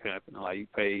distribution company, like you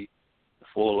pay the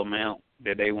full amount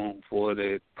that they want for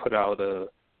to put out a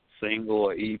single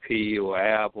or EP or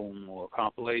album or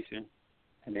compilation,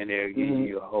 and then they'll give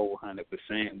you a whole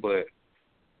 100%. But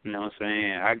you know what I'm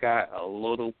saying, I got a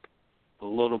little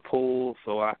pool,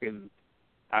 so I can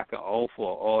offer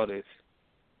artists,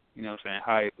 you know what I'm saying,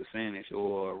 higher percentage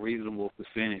or a reasonable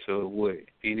percentage of what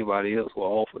anybody else will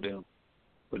offer them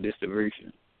for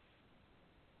distribution.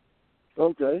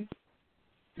 Okay.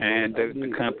 And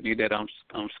the company that I'm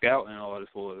scouting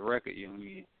artists for is Record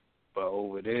Union, but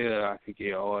over there I could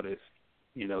get artists,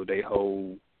 they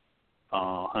hold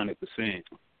 100%. You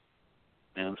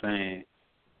know what I'm saying?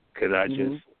 Because I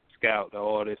just scout the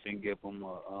artists and give them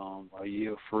a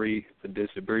year free for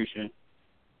distribution.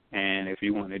 And if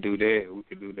you want to do that, we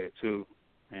could do that too.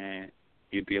 And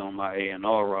you'd be on my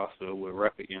A&R roster with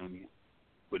Record Union,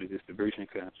 with a distribution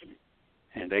company.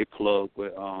 And they plug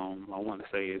with, I want to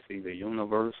say it's either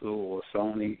Universal or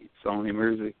Sony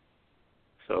Music.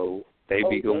 So they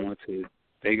go to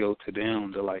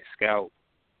them to like scout.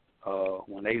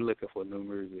 When they looking for new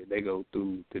music, they go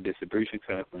through the distribution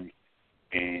company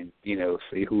and,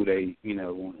 see who they,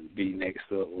 want to be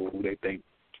next up or who they think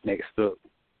next up.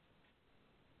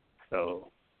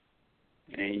 So,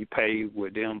 and you pay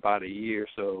with them by the year,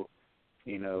 so,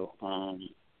 they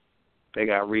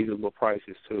got reasonable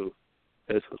prices too.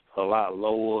 It's a lot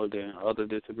lower than other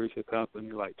distribution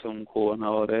companies like TuneCore and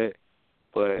all that,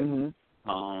 but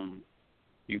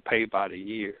you pay by the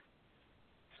year.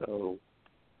 So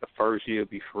the first year will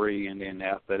be free, and then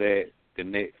after that, the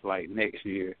next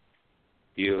year,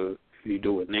 if you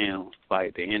do it now,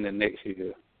 like the end of next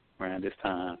year, around this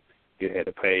time, you had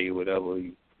to pay whatever,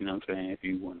 you know what I'm saying, if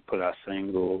you want to put out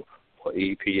single or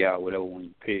EP out, whatever one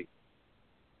you pick.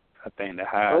 I think the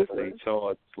highest they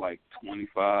charge is like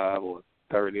 $25 or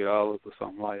 $30 or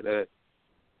something like that.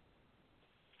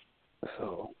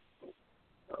 So,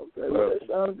 that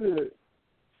sounds good.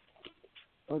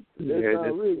 That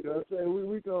sounds really good. I'm saying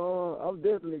we can. I'm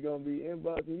definitely gonna be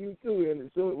inboxing you too, and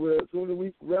as soon as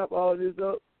we wrap all this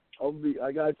up,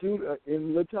 I got you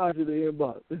in Latasha the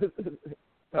inbox.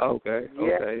 Okay,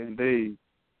 indeed.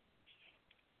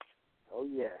 Oh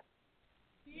yeah.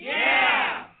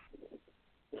 Yeah.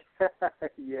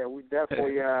 Yeah, we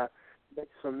definitely make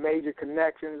some major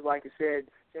connections. Like I said,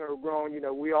 General Grown,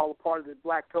 we all a part of the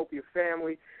Blacktopia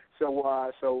family.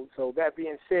 So that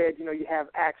being said, you have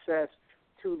access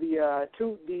to the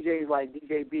two DJs like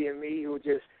DJ B and me who will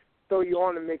just throw you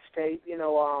on the mixtape.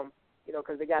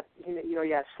 Because they got you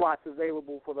got slots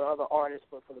available for the other artists,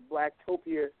 but for the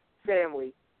Blacktopia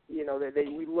family, we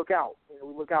look out.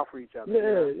 We look out for each other.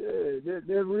 Yeah.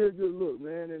 That's real good look,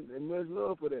 man, and much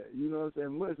love for that. You know what I'm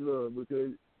saying? Much love,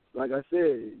 because, like I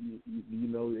said,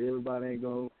 everybody ain't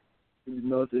gonna,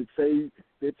 to say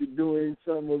that you're doing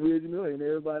something original, and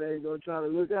everybody ain't gonna try to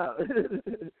look out.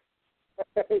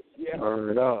 Yeah. Turn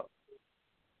it up.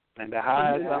 And the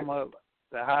highest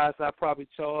the highest I probably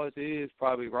charge is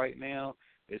probably right now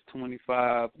is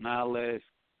 $25, not less.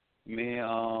 Me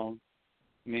and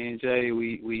Jay,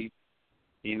 we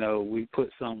we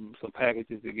put some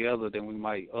packages together, then we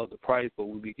might up the price, but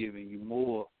we be giving you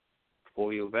more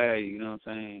for your value. You know what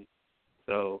I'm saying?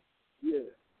 So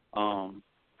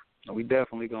we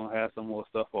definitely gonna have some more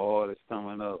stuff for artists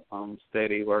coming up. I'm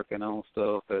steady working on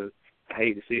stuff. 'Cause I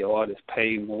hate to see artists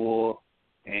pay more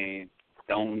and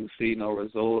don't see no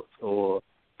results, or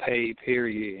pay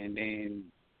period and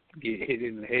then get hit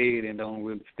in the head and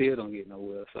still don't get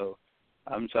nowhere. So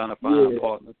I'm trying to find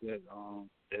partners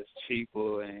that's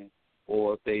cheaper, and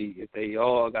or if they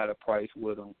all got a price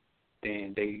with them,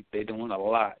 then they doing a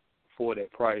lot for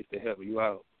that price to help you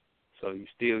out. So you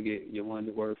still get your money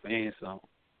worth and some.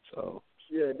 So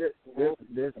that's what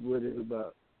it's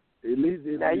about. At least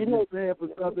if you're paying for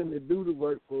something to do the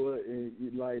work for it, and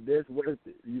that's worth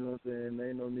it. You know what I'm saying? There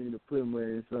ain't no need to put money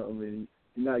in something and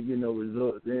you're not getting no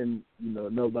results. Then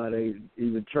nobody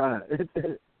even trying.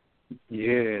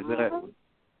 Yeah, exactly.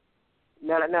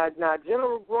 Now,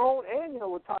 General Grown and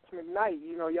with Tosh McKnight,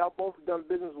 y'all both have done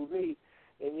business with me,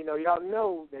 and y'all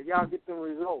know that y'all get them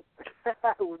results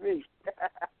with me.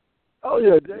 Oh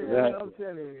yeah, Jay, I'm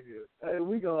telling you, hey,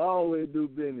 we gonna always do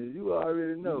business. You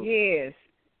already know. Yes.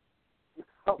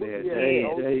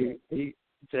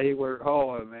 Jay worked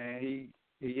hard, man.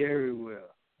 He everywhere.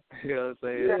 You know what I'm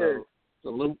saying? Yeah. So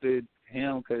salute to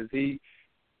him, because he's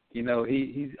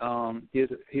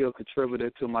a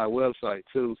contributor to my website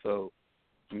too. So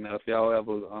if y'all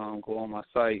ever go on my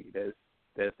site,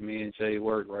 that's me and Jay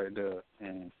work right there,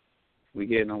 and we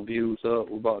getting them views up.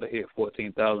 We're about to hit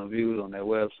 14,000 views on that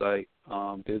website,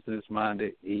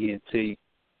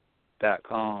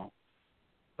 businessmindedent.com.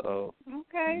 So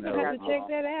okay, we'll have to check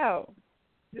that out.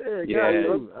 Yeah.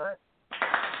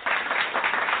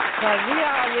 Because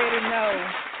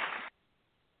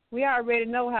we already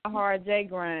know how hard Jay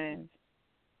grinds.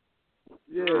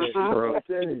 Yeah, I'm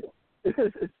telling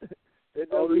you. He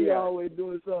always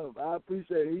doing something. I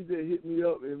appreciate it. He just hit me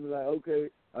up and be like, okay,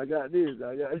 I got this.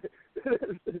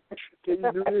 Can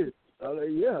you do this? I'm like,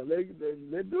 yeah,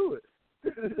 let's do it.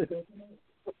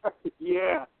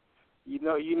 Yeah. You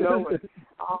know it.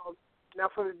 Now,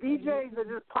 for the DJs that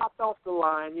just popped off the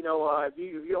line,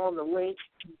 if you're on the link,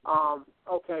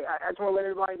 okay, I just want to let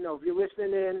everybody know, if you're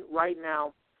listening in right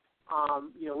now,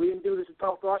 we didn't do this to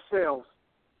talk to ourselves.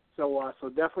 So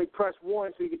definitely press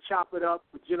 1 so you can chop it up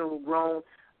with General Grown.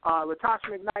 Latasha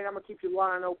McKnight, I'm going to keep your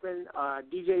line open.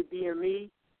 DJ BME,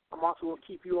 I'm also going to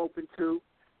keep you open too.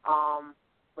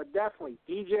 But definitely,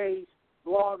 DJs,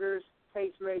 bloggers,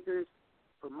 tastemakers,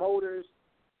 promoters,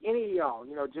 any of y'all,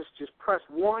 just press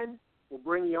 1. We'll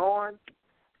bring you on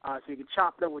so you can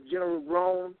chop it up with General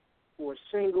Grown for a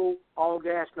single, all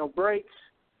gas, no brakes.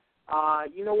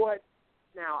 You know what?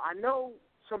 Now, I know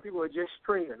some people are just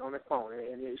streaming on their phone,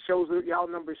 and it shows y'all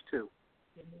numbers too.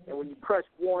 And when you press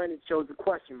 1, it shows the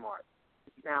question mark.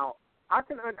 Now,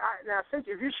 since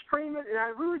if you're streaming,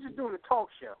 and we were just doing a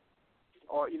talk show,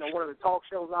 or one of the talk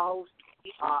shows I host,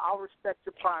 I'll respect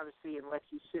your privacy and let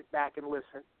you sit back and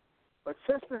listen. But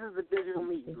since this is a digital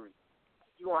meet and greet,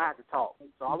 you're gonna have to talk.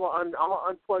 So I'm gonna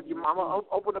unplug you. I'm gonna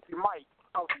open up your mic,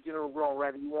 talk to General Grown,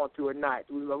 whether you want to or not.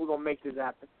 We're gonna make this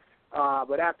happen.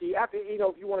 But after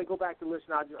if you want to go back to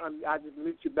listen, I'll just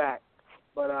mute you back.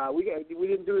 But we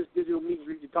didn't do this digital meet and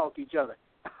greet to talk to each other.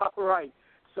 All right.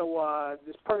 So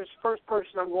this first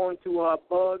person I'm going to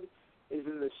bug is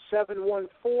in the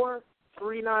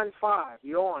 714-395.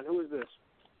 You're on. Who is this?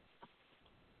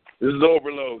 This is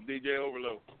Overload, DJ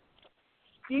Overload.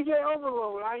 DJ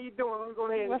Overload, how you doing? Let me go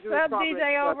ahead and What's do up, this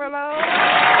DJ Overload?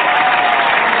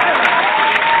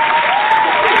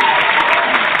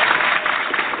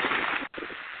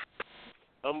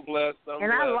 I'm blessed.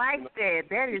 I like that.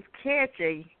 That is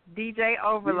catchy. DJ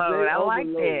Overload. I like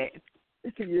that.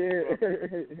 Yeah.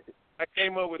 I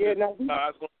came up with this. I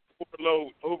was going to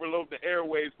overload the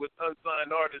airwaves with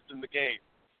unsigned artists in the game.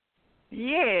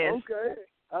 Yes. Okay.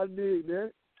 I dig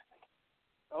that.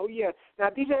 Oh, yeah. Now,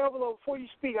 DJ Overload, before you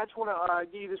speak, I just want to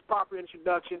give you this proper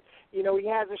introduction. He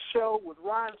has a show with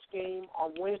Rhyme Scheme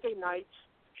on Wednesday nights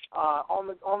on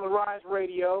the Rise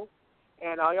Radio.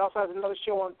 And he also has another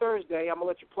show on Thursday. I'm gonna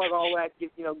let you plug all that,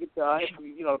 get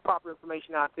the proper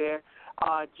information out there.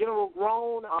 General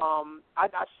Grown, I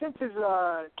sent his,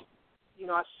 I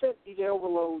sent DJ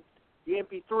Overload the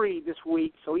MP3 this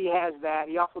week, so he has that.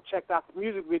 He also checked out the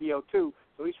music video too,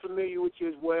 so he's familiar with you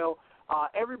as well.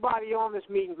 Everybody on this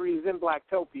meet and greet is in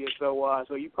Blacktopia,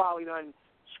 so you probably done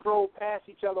scrolled past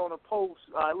each other on a post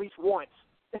at least once,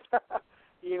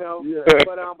 Yeah.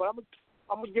 But I'm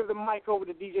I'm gonna give the mic over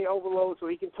to DJ Overload so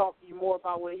he can talk to you more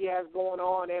about what he has going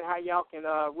on and how y'all can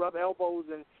rub elbows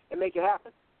and make it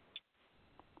happen.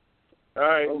 All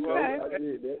right.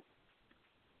 Okay.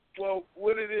 Well,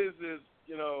 what it is,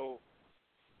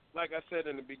 like I said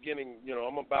in the beginning,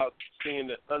 I'm about seeing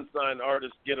the unsigned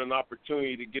artists get an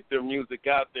opportunity to get their music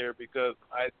out there because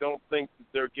I don't think that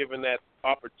they're given that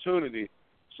opportunity.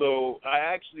 So I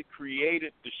actually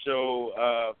created the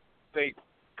show, say,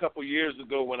 a couple years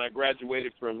ago when I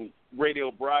graduated from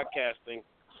radio broadcasting,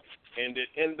 and it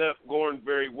ended up going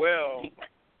very well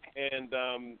and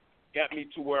got me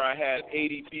to where I had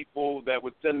 80 people that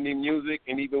would send me music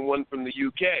and even one from the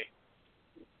UK.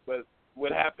 But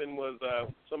what happened was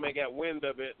somebody got wind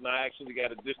of it, and I actually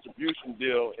got a distribution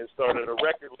deal and started a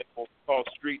record label called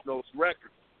Street Notes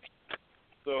Records.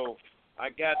 So I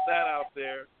got that out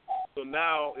there. So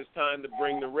now it's time to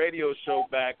bring the radio show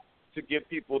back to give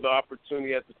people the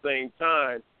opportunity at the same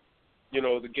time,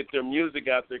 to get their music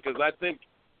out there. Because I think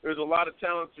there's a lot of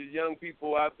talented young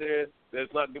people out there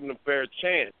that's not given a fair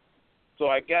chance. So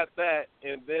I got that,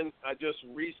 and then I just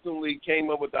recently came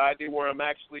up with the idea where I'm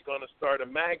actually going to start a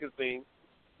magazine,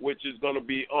 which is going to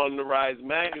be On the Rise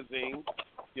magazine.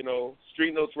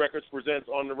 Street Notes Records presents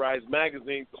On the Rise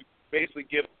magazine to basically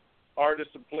give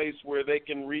artists a place where they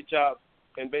can reach out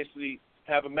and basically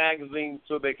have a magazine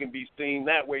so they can be seen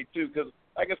that way too. Because,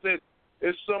 like I said,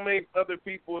 there's so many other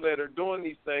people that are doing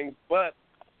these things, but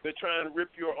they're trying to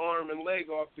rip your arm and leg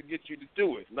off to get you to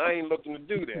do it. And I ain't looking to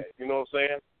do that. You know what I'm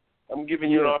saying? I'm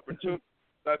giving you an opportunity.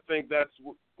 I think that's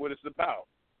what it's about.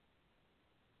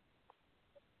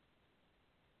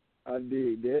 I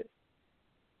dig that.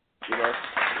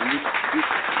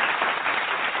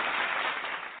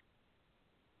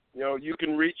 You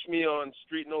can reach me on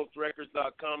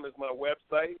streetnotesrecords.com is my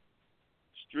website.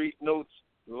 Street Notes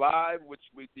Live, which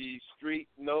would be Street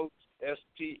Notes,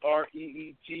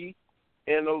 STREET,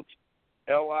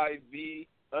 NOTELIV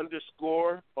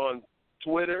 _, on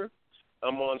Twitter.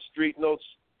 I'm on Street Notes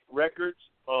Records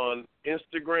on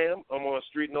Instagram. I'm on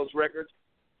Street Notes Records.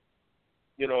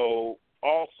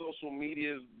 All social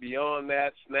medias beyond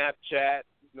that, Snapchat,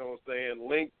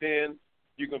 LinkedIn.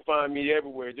 You can find me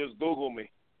everywhere. Just Google me.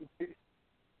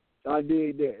 I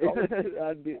dig that.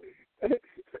 I dig it.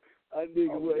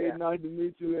 Well, it's nice to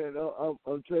meet you, and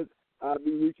I'm trust I'll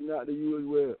be reaching out to you as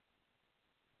well.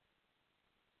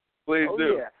 Please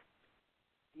do.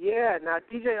 Yeah. Now,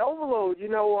 DJ Overload,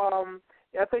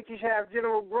 I think you should have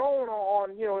General Grown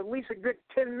on at least a good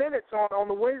 10 minutes on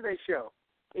the Wednesday show,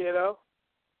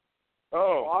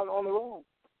 Oh. On the road.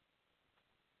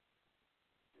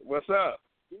 What's up?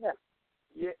 Yeah.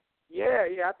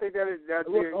 I think that's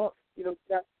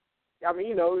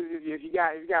if you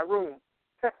got room,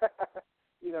 because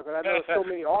I know there's so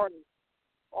many artists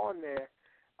on there.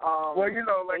 Well, like I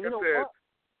said,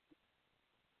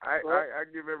 I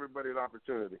give everybody an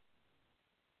opportunity.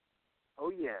 Oh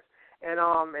yes, and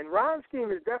Rhyme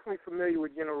Scheme is definitely familiar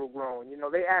with General Grown.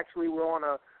 They actually were on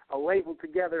a label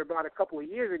together about a couple of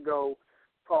years ago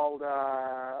called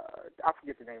I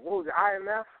forget the name. What was it?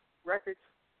 IMF Records.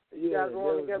 You guys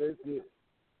were on together.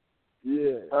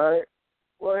 Yeah. All right.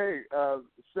 Well, hey,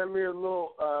 send me a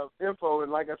little info,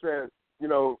 and like I said,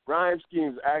 Rhyme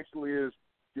Schemes actually is,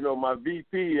 my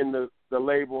VP in the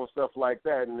label and stuff like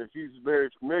that. And if he's very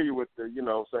familiar with I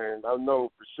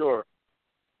know for sure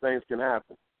things can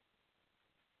happen.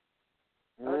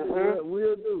 Mm-hmm.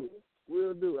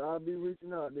 We'll do. I'll be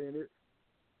reaching out then.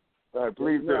 All right,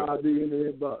 please do. I'll be in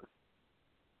the inbox.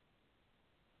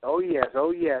 Oh yes.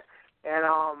 And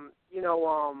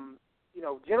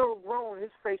General Grown,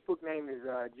 his Facebook name is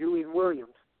Julian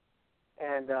Williams,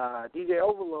 and DJ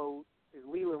Overload is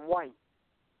Leland White.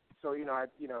 So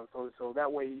so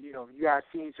that way you guys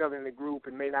see each other in the group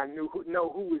and may not know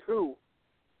who is who.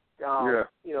 Y'all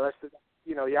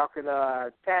can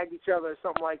tag each other or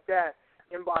something like that,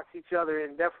 inbox each other,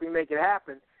 and definitely make it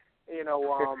happen.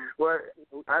 Well,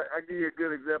 I give you a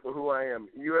good example of who I am.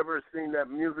 You ever seen that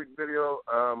music video,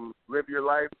 "Live Your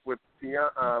Life" with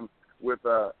T.I.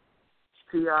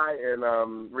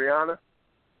 and Rihanna?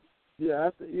 Yeah,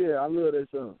 I love that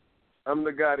song. I'm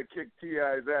the guy that kicked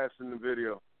T.I.'s ass in the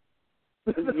video.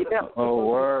 Yeah. Oh,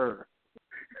 word.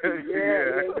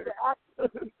 Yeah,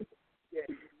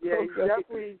 he's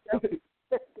definitely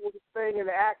thing in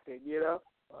the acting,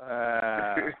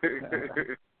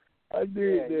 I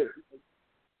did that.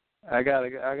 I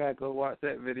gotta go watch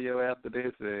that video after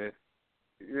this. Yeah,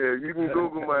 you can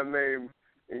Google my name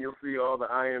and you'll see all the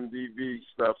IMDb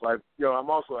stuff. Like, I'm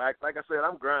also like I said,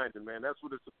 I'm grinding, man. That's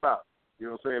what it's about. You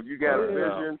know what I'm saying? If you got a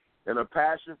vision and a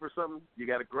passion for something, you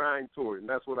got to grind toward it, and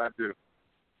that's what I do.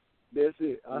 That's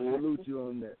it. I salute you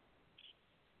on that.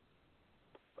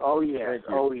 Oh yeah.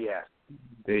 Oh yeah.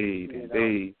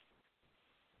 Indeed.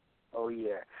 Oh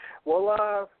yeah. Well,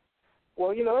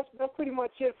 that's pretty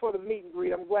much it for the meet and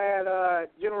greet. I'm glad,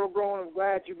 General Grown. I'm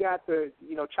glad you got to,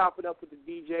 chop it up with the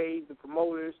DJs, the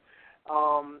promoters.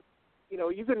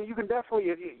 You can definitely,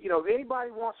 if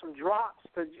anybody wants some drops,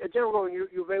 because General Grown,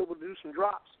 you're available to do some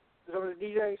drops to some of the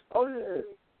DJs. Oh yeah.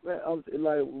 Man,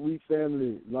 like we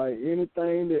family, like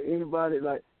anything that anybody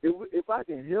like. If I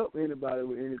can help anybody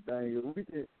with anything, if we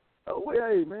can. Oh,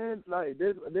 hey man, like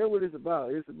that's what it's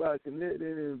about. It's about connecting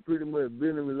and pretty much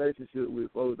building a relationship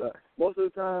with folks. Most of the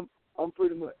time, I'm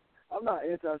not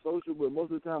antisocial, but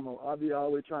most of the time I'll be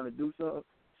always trying to do something.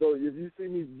 So if you see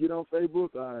me get on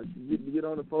Facebook, get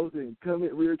on the post and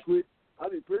comment real quick, I'll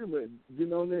be pretty much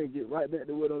get on there and get right back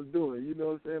to what I'm doing. You know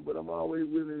what I'm saying? But I'm always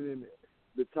willing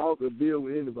to talk or build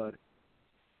with anybody.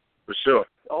 For sure.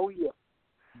 Oh yeah.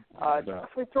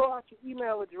 Definitely throw out your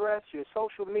email address, your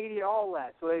social media, all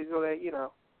that, so they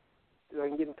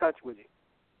can get in touch with you.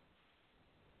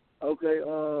 Okay.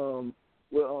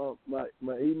 Well,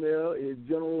 my email is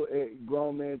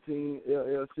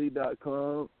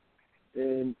general@grownmanteamllc.com,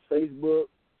 and Facebook,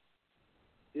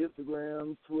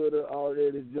 Instagram, Twitter, all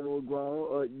that is General Grown.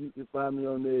 Or you can find me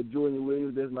on there, Jordan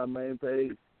Williams. That's my main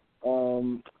page.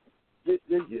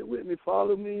 Just get with me,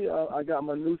 follow me. I got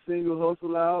my new single,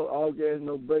 Hustle Out. All Gas,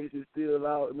 No Brakes is still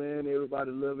out, man.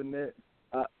 Everybody loving that.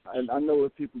 I know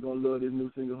if people going to love this new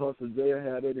single, Hustle. They'll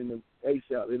have that in the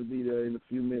ASAP. It'll be there in a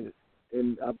few minutes.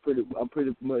 And I'm pretty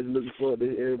much looking forward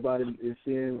to everybody and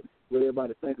seeing what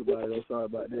everybody think about it. I'm sorry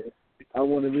about that. I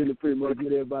want to really pretty much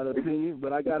get everybody's opinion,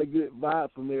 but I got a good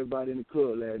vibe from everybody in the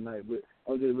club last night. But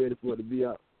I'm just ready for it to be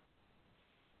out.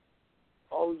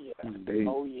 Oh, yeah. Indeed.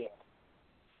 Oh, yeah.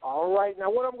 All right,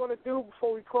 now what I'm going to do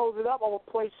before we close it up, I'm going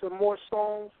to play some more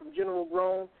songs from General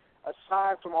Grown,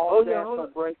 aside from All Gas, No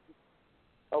Brakes.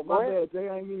 Oh, my bad, Jay,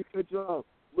 I ain't mean to cut you off.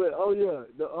 But, oh, yeah,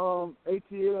 the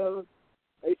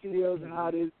ATL's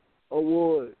Hottest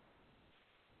Award.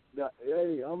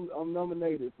 Hey, I'm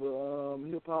nominated for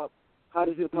hip-hop,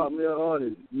 Hottest Hip-Hop Male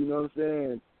Artist. You know what I'm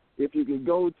saying? If you can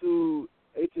go to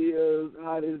ATL's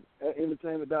Hottest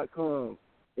Entertainment.com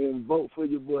and vote for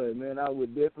your boy, man, I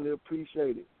would definitely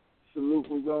appreciate it. Salute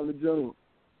from Grown to General.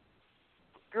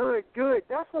 Good.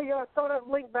 Definitely throw that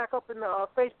link back up in the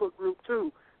Facebook group,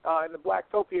 too, in the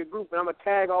Blacktopia group. And I'm going to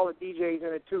tag all the DJs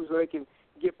in it, too, so they can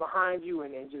get behind you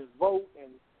and just vote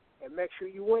and make sure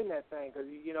you win that thing. Because,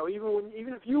 even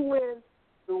if you win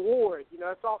the award,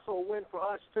 it's also a win for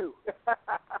us, too.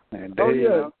 Indeed. Oh,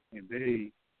 yeah.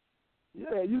 Indeed.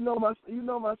 Yeah, you know my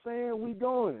saying, we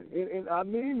going. And I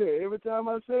mean that every time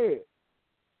I say it.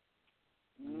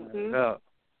 Mm-hmm. Yeah.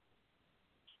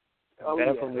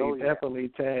 Definitely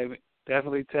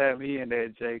tag me in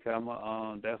that, Jake. I'm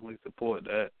definitely support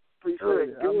that. Appreciate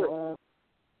it.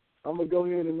 I'm gonna go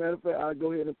ahead and matter of fact, I'll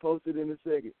go ahead and post it in a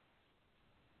second.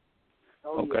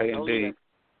 Okay, indeed. Yeah.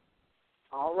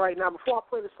 All right, now before I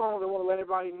play the songs, I want to let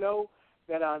everybody know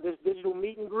that this digital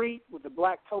meet and greet with the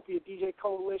Blacktopia DJ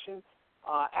Coalition,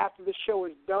 after the show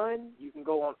is done, you can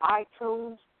go on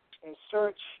iTunes and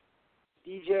search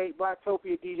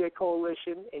Blacktopia DJ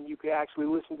Coalition, and you can actually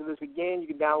listen to this again. You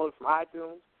can download it from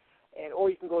iTunes, or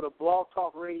you can go to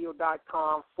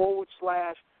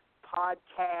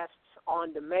blogtalkradio.com/podcasts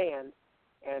on demand,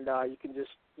 and you can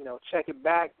just check it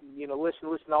back.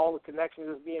 Listen to all the connections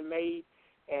that's being made,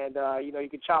 and you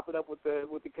can chop it up with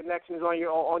the connections on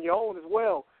your own as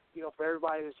well. For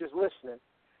everybody that's just listening.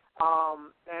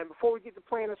 And before we get to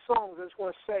playing the songs, I just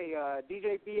want to say,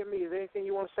 DJ BME, is there anything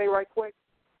you want to say right quick?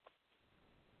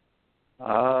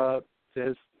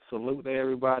 Just salute to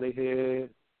everybody here.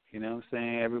 You know what I'm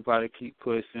saying? Everybody keep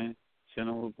pushing.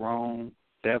 General Grown,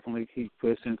 definitely keep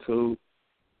pushing too.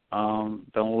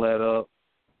 Don't let up.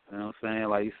 You know what I'm saying?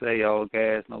 Like you say, all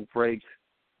gas, no brakes.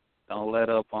 Don't let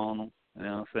up on them. You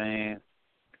know what I'm saying?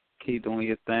 Keep doing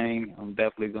your thing. I'm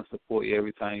definitely going to support you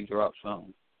every time you drop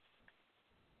something.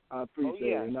 I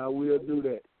appreciate it, and I will do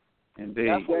that.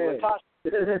 Indeed.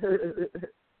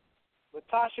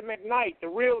 Latasha McKnight, the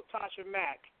real Tasha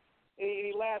Mack.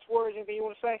 Any last words, anything you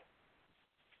want to say?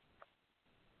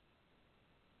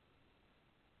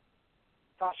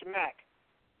 Tasha Mack,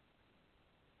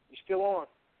 you still on?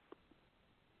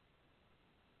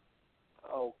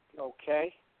 Oh,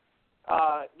 okay.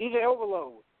 DJ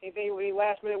Overload, any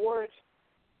last-minute words?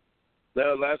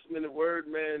 The last-minute word,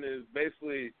 man, is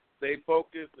basically stay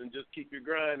focused and just keep your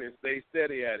grind and stay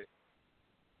steady at it.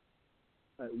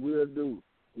 We'll do,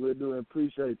 and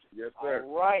appreciate you. Yes, sir.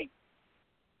 All right.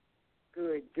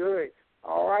 Good.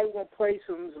 All right, we're going to play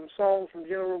some songs from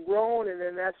General Grown, and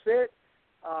then that's it.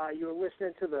 You're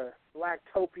listening to the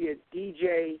Blacktopia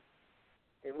DJ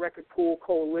and Record Pool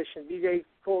Coalition, DJ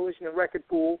Coalition and Record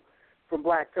Pool from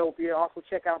Blacktopia. Also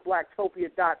check out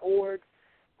blacktopia.org.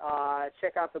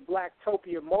 Check out the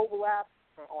Blacktopia mobile app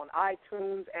on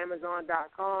iTunes,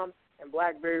 Amazon.com, and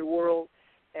BlackBerry World.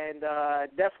 And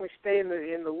definitely stay in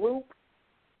the loop.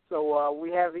 So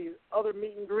we have these other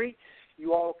meet and greets.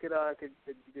 You all could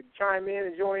chime in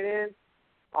and join in.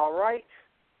 All right.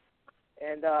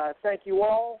 And thank you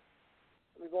all.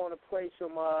 We're going to play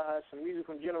some music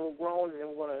from General Grown, and then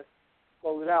we're going to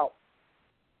close it out.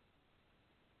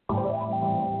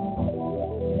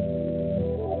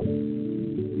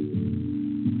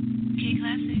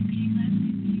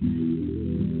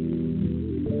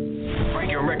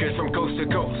 Breaking records from coast to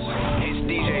coast. It's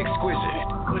DJ Exquisite.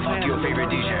 Fuck your favorite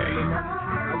DJ.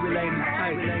 I really ain't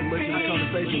tight much in the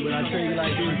conversation, but I tell you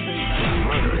like this.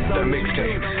 Murder the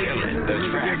mixtapes, killing the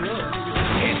tracks.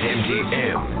 It's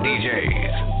MGM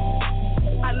DJs.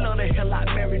 I love the hell out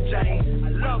Mary Jane. I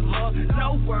love her,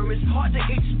 no worries, hard to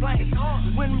explain.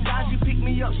 When Raji picked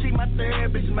me up, she my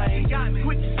therapist, man.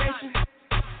 Quick session,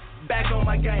 back on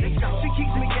my game. She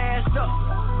keeps me gassed up,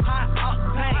 high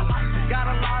octane. Got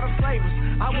a lot of flavors,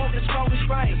 I want the strongest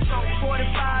strain.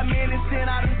 45 minutes in,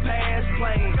 I done passed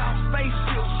planes.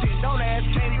 Spaceship shit, don't ask,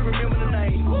 can't even remember the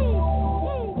name.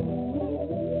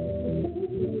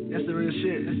 That's the real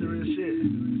shit,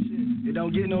 It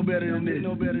don't get no better than this.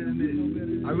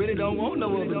 I really don't want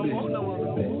no other bitch.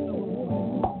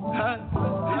 Huh?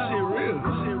 This shit real.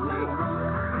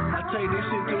 I take this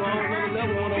shit to a whole nother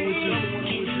level when I'm with you.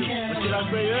 What should I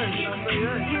say her?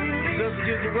 Just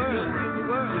against the world.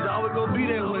 It's always gonna be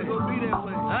that way.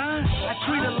 Huh? I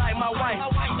treat her like my wife.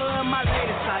 Love my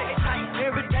lady type.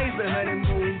 Every day's a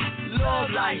honeymoon.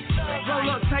 Love life. Roll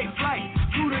up, take flight.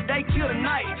 Through the day, kill the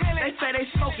night. They say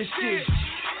they smoking shit.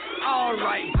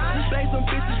 Alright, we say some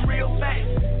bitches real fat.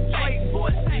 Straight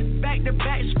boys, back to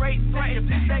back, straight right.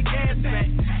 Piss that gas back.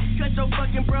 Cut your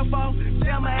fucking breath off,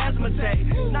 tell my asthma attack.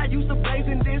 Not used to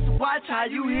blazing this, watch how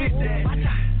you hit that.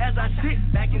 As I sit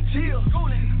back and chill,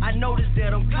 I notice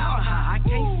that I'm cloud high. I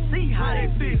can't see how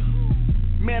they feel.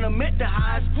 Man, I'm at the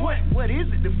highest point. What is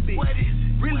it to feel?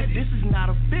 Really, this is not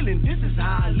a feeling. This is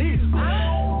how I live.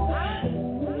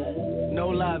 No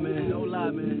lie, man.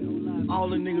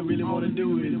 All a nigga really wanna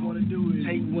do is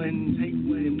take one,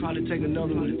 and probably take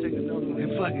another one,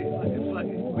 and fuck it.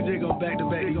 We just go back to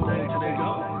back, till they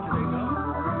go.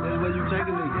 That's where you take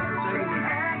a nigga.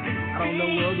 I don't know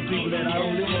where other people that I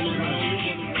don't live on the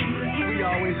ground. We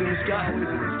always in the sky.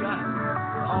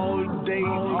 All day,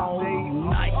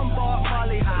 night. I'm Bob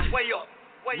Marley high. Way up.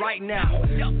 Right now,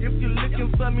 if you're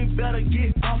looking for me, better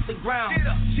get off the ground.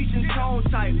 Teaching tone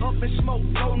tight, up in smoke,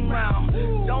 floating round.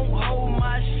 Don't hold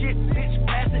my shit, bitch,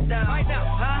 pass it down. Right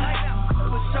now,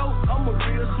 for sure, I'm a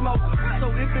real smoker.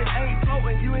 So if it ain't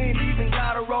potent, you ain't even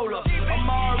got a roller. I'm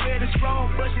already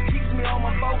strong, but she keeps me on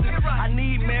my focus. I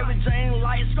need Mary Jane,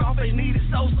 light, Scarface, needed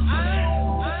Sosa.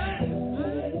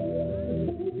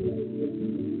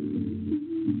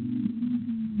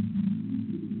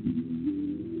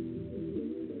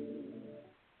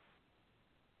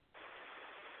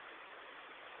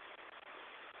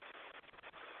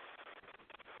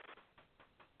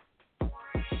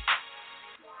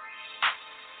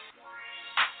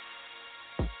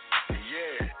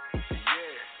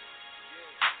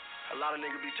 A lot of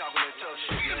niggas be talking that tough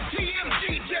shit. MGM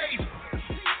DJs.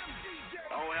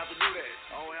 I don't have to do that.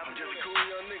 I'm just a cool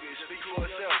young nigga. Speak for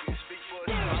itself.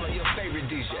 Follow your favorite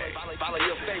DJ. Follow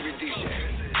your favorite DJ.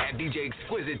 At DJ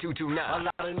Exquisite 229. A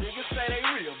lot of niggas say they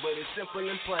real, but it's simple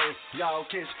and plain. Y'all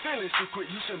catch feelings too quick,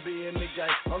 you shouldn't be in the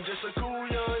game. I'm just a cool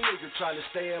young nigga trying to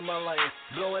stay in my lane.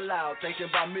 Blowing loud,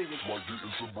 thinking about millions.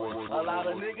 A lot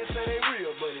of niggas say they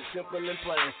real, but it's simple and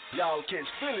plain. Y'all catch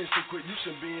feelings too quick, you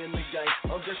shouldn't be in the game.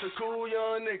 I'm just a cool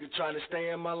young nigga trying to stay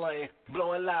in my lane.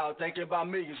 Blowing loud, thinking about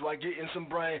millions while getting some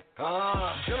brain.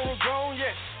 General Grown,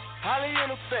 yes, highly in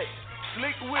effect.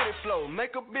 Slick with it flow,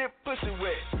 make a bit pussy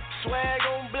wet. Swag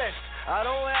on blessed, I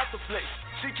don't have to flex.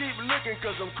 She keep looking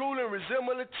cause I'm cool and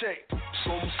resemble a check.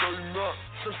 Some say not,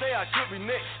 some say I could be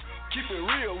next. Keep it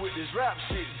real with this rap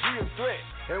shit, G a threat.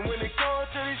 And when it comes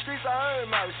to these streets, I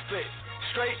earn my respect.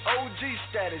 Straight OG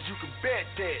status, you can bet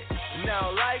that.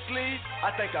 Now likely,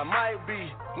 I think I might be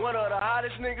one of the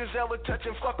hottest niggas ever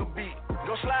touching fuck a beat.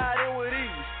 Go slide in with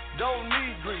ease, don't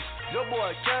need grease. Your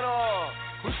boy Kenner,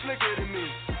 who's slicker than me?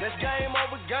 That's game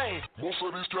over game. Most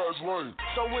of these cats lame.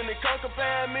 So when they come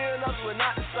compare me and us, we're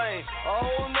not the same. A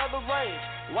whole nother range.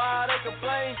 Why they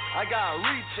complain? I got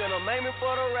reach and I'm aiming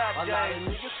for the rap game. A lot of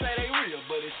niggas say they real,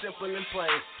 but it's simple and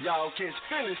plain. Y'all catch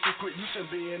feelings too quick, you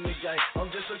shouldn't be in the game.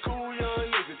 I'm just a cool young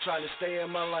nigga trying to stay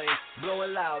in my lane.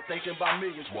 Blowing loud, thinking about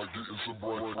millions. Like getting some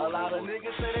brain. A lot of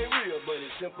niggas say they real, but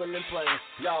it's simple and plain.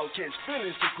 Y'all catch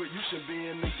feelings too quick, you shouldn't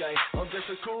be in the game. I'm just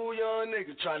a cool young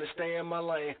nigga trying to stay in my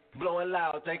lane. Blowing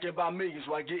loud, thinking about millions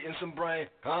while getting some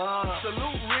brain.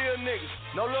 Salute real niggas,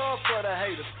 no love for the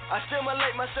haters. I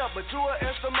stimulate myself, but you an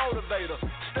extra motivator.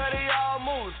 Study all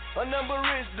moves, a number of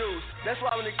rich dudes. That's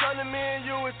why when it come to me and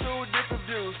you, it's two different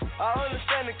views. I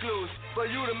understand the clues for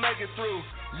you to make it through.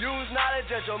 Use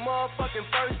knowledge as your motherfucking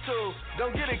first tool.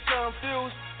 Don't get it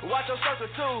confused. Watch your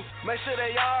circle too. Make sure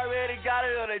they already got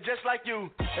it or they just like you.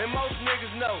 And most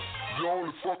niggas know you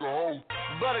only fuck a hoe.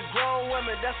 But a grown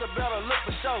woman, that's a better look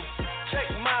for show. Check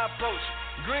my approach.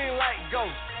 Green light go,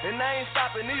 and I ain't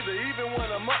stopping either, even when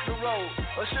I'm up the road.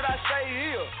 Or should I stay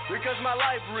here, because my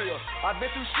life real. I've been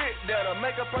through shit that'll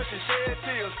make a person shed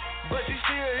tears, but you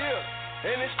still here,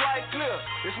 and it's quite clear.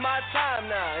 It's my time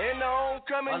now, in the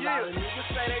homecoming year. A lot of niggas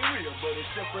say they real, but it's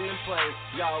simple and plain.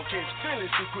 Y'all catch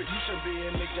feelings too quick, you shouldn't be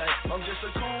in the game. I'm just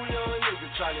a cool young nigga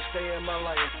trying to stay in my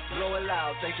lane. Blowing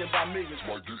loud, thinking about millions.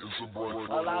 Like getting some brain.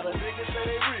 A lot of niggas say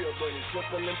they real, but it's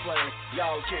simple and plain.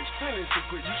 Y'all catch feelings too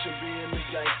quick, you shouldn't be in the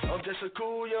game. I'm just a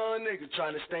cool young nigga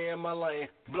trying to stay in my lane.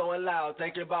 Blowing loud,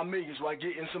 thinking about millions while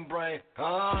getting some brain.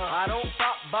 I don't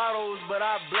pop bottles, but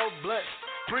I blow blunts.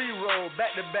 Pre-roll,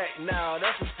 back to back, now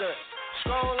that's a stunt.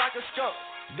 Strong like a skunk,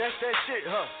 that's that shit,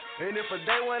 huh? And if a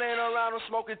day one ain't around, I'm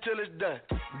smoking till it's done.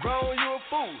 Grown, you a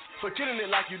fool for killing it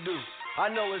like you do. I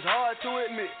know it's hard to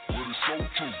admit, but it's so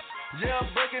true. Yeah,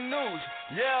 breaking news,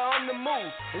 yeah, I'm the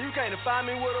move. And you can't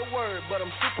define me with a word, but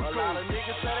I'm super cool. A lot of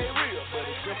niggas say they real, but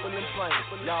it's simple and plain.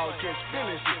 Y'all catch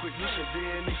feelings too quick, you should be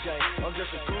in the game. I'm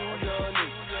just a cool young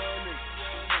nigga.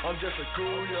 I'm just a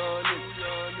cool young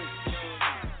nigga.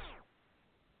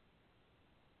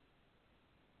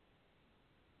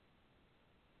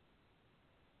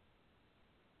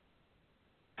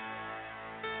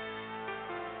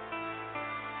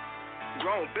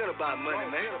 Grown bit about money,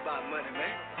 man.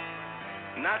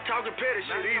 Not talking petty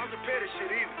shit either.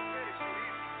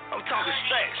 I'm talking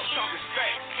stacks.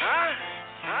 Huh?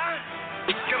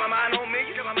 Got my mind on me.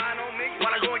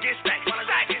 While I go and get stacks. Got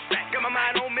my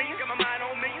mind on me.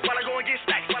 While I go and get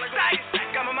stacks. Got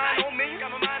my mind on me.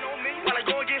 While I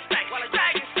go and get stacks.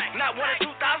 Not 1 or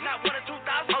 2,000.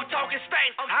 I'm talking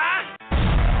stacks. Huh?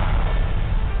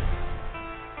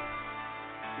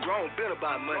 Grown bit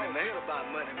about money, man.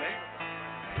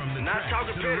 Not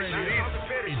talking petty shit either.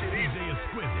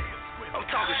 I'm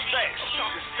talking stacks.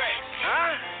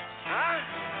 Huh?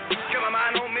 Got my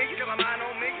mind on me.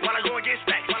 While I go and get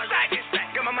stacks.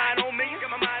 Got my mind on me.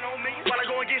 While I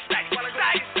go and get stacks. Got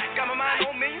my mind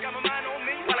on me.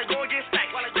 While I go and get stacks.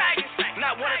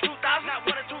 Not 1 or 2,000. I'm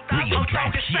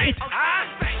talking stacks.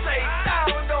 Stay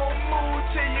down, don't move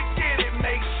till you get it.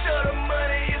 Make sure the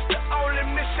money is the only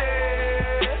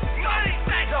mission.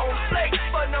 Don't flex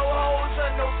for no hoes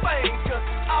or no fame, 'cause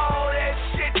all that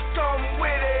shit come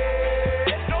with it.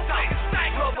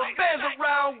 Rubber bands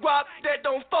around guap that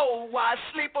don't fold. While I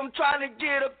sleep, I'm trying to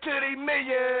get up to the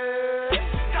millions.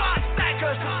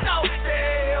 'Cause the thoughts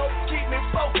they help keep me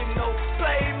focused. No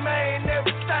play, man,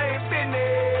 everything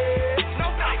business. No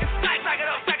talking stack it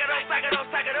up. Stack it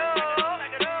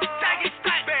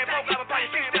stack. Bad folk got a body,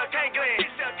 still can't glance.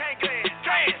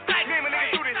 Trash stack. Me and my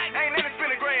niggas do this. Ain't let it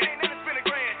spin a grand.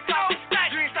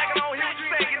 You ain't stacking on here, what you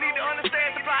saying? You need to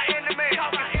understand supply and demand.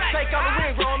 Take out the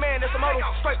ring, grown man, that's a motor.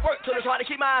 Straight work till it's hard to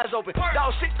keep my eyes open.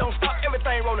 Dog shit don't stop,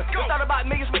 everything rolling. It's not about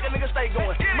niggas, make a nigga stay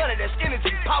going. Money, that's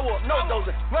energy, power up, no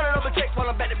dosing. Running up a check while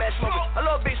I'm back to back smoking. I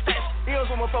love big stats, ears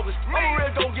on my focus. I'm a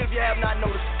real go give you have not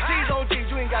noticed. G's on G's,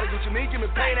 you ain't gotta do to me. Give me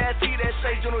plain ass T, that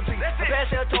say General G. I pass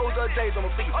hair toes or days on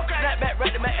my feet. Snap back,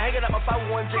 right to back, hanging out my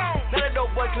 501 G. Now that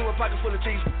dope boy clean with pockets full of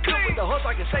cheese. Good with the hustle,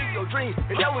 I can save your dream.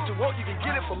 If that's what you want, you can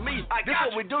get it from me. This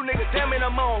what we do, nigga, damn it,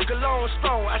 I'm on. Cologne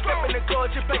strong. I step in the car,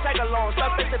 just play tag along.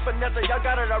 Stop fixing for nothing, y'all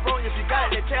got it all wrong. If you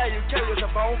got it, they tell you, carry us a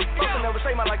phone. Fucking never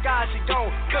say my like God, she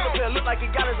gone. Cause the player look like he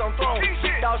got his own throne.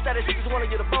 Dog status, he just wanna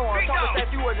get a bone. I'm talking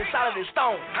that you was inside of this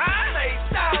stone. Stay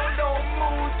down, don't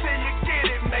move till you get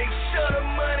it. Make sure the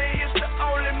money is the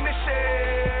only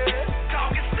mission.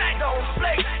 Talking stack, don't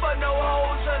flex for no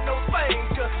hoes or no fame,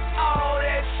 'cause all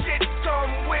that shit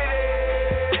come with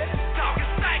it. Talking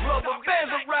stack, rubber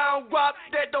bands around guap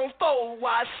that don't fold.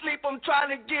 While I sleep, I'm trying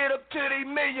to get up to the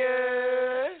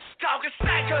millions. Talking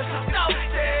stack, 'cause the thoughts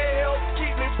they help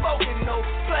keep me spoken, no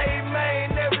play,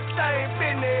 man, everything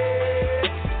business.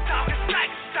 Talking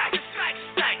stacks, stacks, stacks,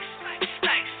 stacks,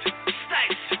 stacks,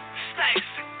 stacks, stacks,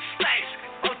 stacks.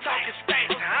 I'm talking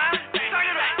stacks, huh? Stacks,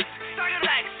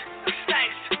 stacks,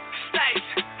 stacks, stacks,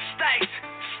 stacks,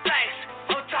 stacks.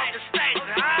 I'm talking stacks,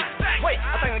 huh? Wait,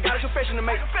 I think I got a confession to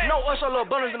make. No usher, little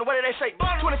bundles in the way that they shake.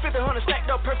 20, 50, 100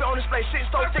 stacked up, perfect on display. Shit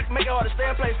so thick, make it hard to stay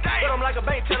in place. But I'm like a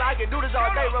bank teller, I can do this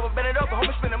all day. Rubber band it up, homie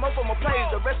spinning more for my plays.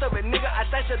 The rest of it, nigga, I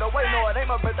stash it away. No, it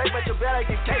ain't my birthday, but you better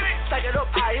get cake. Stack it up,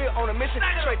 I here on a mission.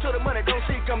 Straight to the money, don't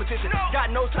see competition. Got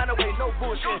no time to wait, no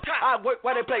bullshit. I work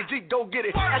while they play G, go get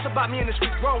it. Ask about me in the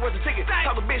street, wrong with the ticket.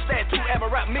 Talk a bitch that 2 ever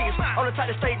rap millions. On the top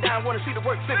to stay down, wanna see the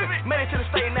work flipping. Made it to the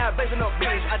stage now, blazing up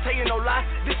business. I tell you no lie,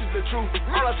 this is the truth.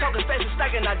 All I talk is fast and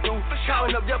stacking, I do.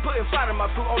 Counting up, just putting fire in my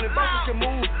fruit. Only bosses can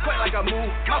move, quick like I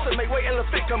move. Muscle make weight,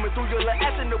 elephant coming through. Your little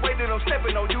ass in the way that I'm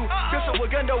stepping on you. Pistol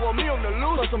with gun, don't want me on the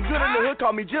loose. But some good in the hood,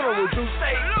 call me General Juice.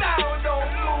 Stay down,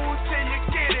 don't move till you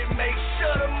get it. Make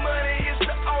sure the money is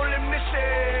the only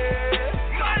mission.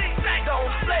 Money,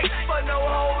 don't flex for no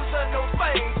hoes or no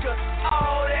fame, 'cause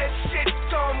all that shit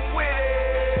come with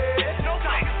it.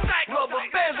 Rubber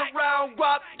bands around,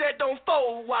 guap that don't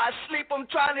fold. While I sleep, I'm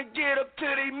trying to get up to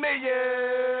the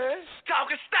millions.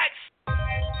 Talking stacks.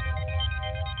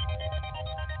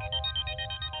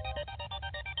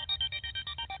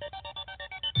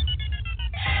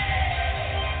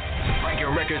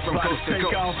 Breaking records from coast to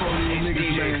coast. It's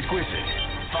DJ Exquisite.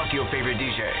 Fuck your favorite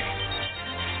DJ.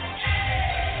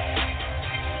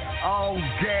 All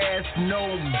gas,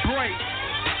 no brakes.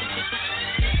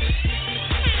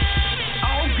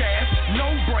 All gas, no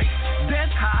brakes.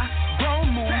 That's high, grown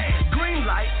move. Green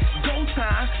light, go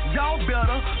time. Y'all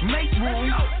better make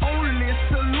room. Only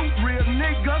salute real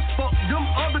niggas. Fuck them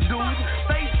other dudes.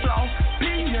 Face floss,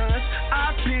 peanuts.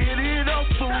 I pity the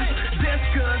fools. Just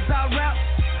 'cause I rap,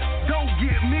 don't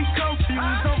get me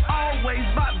confused. I'm always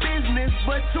about business,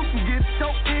 but you can get so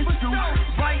into.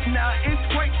 Right now it's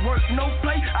great work, no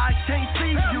play. I can't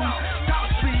see you. Top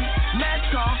speed,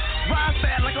 NASCAR, ride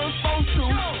fast like I'm supposed to.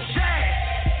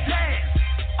 Dash,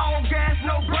 all gas,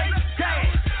 no brakes.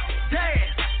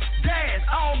 Dash,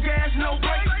 all gas, no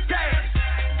brakes.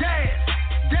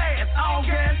 Dash, all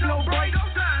gas, no brakes.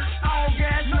 All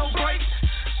gas, no brakes.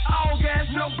 All gas,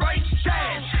 no brakes.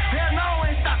 Dash, hell no,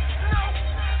 ain't stop.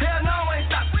 Hell no, ain't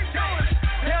stop.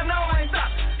 Hell no, ain't stop.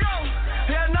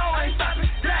 Hell no, ain't stop.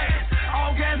 Dash,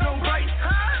 all gas, no brakes.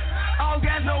 All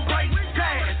gas, no brakes.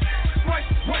 Dash,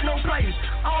 work no plays.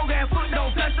 All gas, foot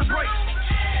don't touch the brakes.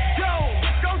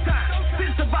 Go time.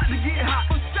 It's about to get hot.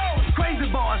 Crazy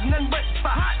bars, nothing but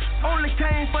spot. Only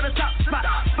came for the top spot.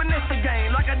 Finesse the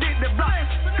game like I did the block.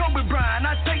 Kobe Bryant,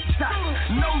 I take shots.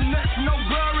 No nuts, no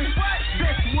glory.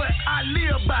 That's what I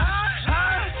live by.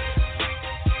 Huh?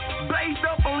 Blazed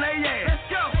up on their ass.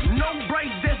 No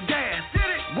brakes, just gas.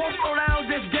 Won't slow down,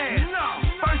 just gas.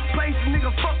 First place,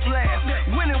 nigga, fuck last.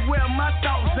 Winning where my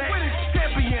thoughts at.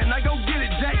 Champion, I go get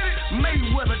it, Jack.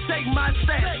 Mayweather, take my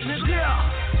stats.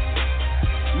 Yeah.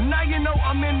 Now you know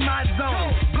I'm in my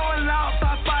zone. Blowing loud,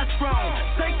 5-5 strong.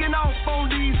 Taking off on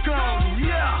these clones.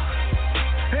 Yeah.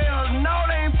 Hell no,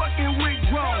 they ain't fucking with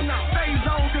grown. Stay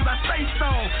zone 'cause I stay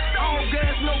stone. All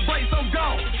gas, no brakes, I'm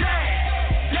gone.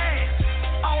 Dash.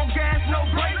 All gas, no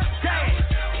brakes. Dash.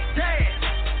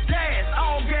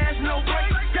 All gas, no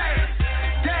brakes. Dash.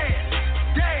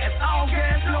 All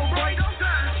gas, no brakes.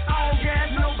 All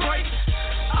gas, no brakes.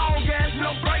 All gas,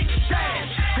 no brakes. Dash.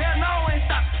 Hell no, ain't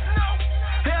stop.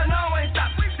 Hell no, ain't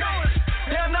stop.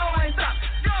 Hell no, ain't stop.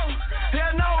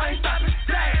 Hell no, ain't stop.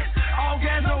 Dash. All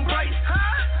gas, no brakes.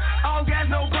 All gas,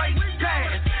 no brakes.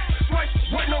 Dash.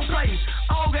 Work no plays.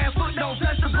 All gas, foot don't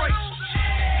touch the brakes.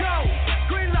 Go.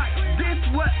 Green light. This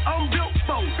what I'm built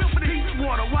for. Deep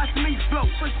water, watch me float.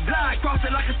 Glide across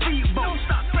it like a speedboat.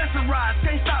 Pressurized,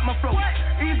 can't stop my flow.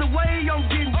 Either way, I'm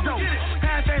getting dope.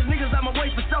 Half-ass niggas out my way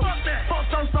for show. Fuck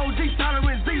so G,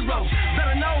 tolerance zero.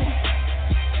 Better know.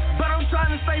 But I'm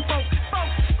trying to stay focused.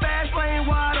 Fast lane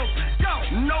wide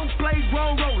open. No play,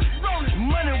 grown rolling.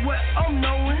 Money what I'm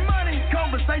knowing.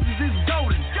 Conversations is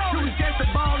golden. You can catch the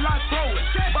ball, I throw it.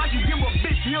 If I can give a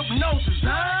bitch hypnosis,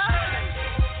 huh?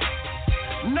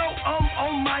 No, I'm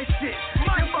on my shit.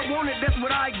 If I want it, that's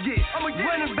what I get.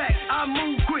 Running back, I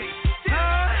move quick.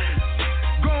 Huh?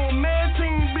 Grown man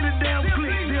team, be the damn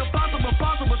click. The impossible,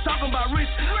 possible, talking about rich.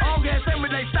 All gas every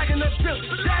day, stacking up chips.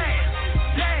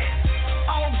 Dash.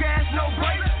 All gas, no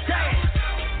brakes. Dash.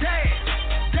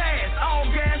 All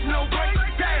gas, no brakes.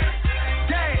 Dash.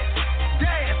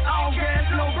 All gas,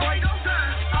 no brakes.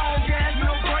 All gas,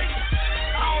 no brakes.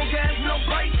 All gas, no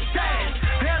brakes. Dash.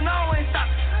 Hell no, ain't stop.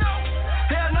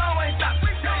 Hell no, ain't stop.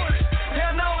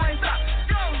 Hell no, ain't stop.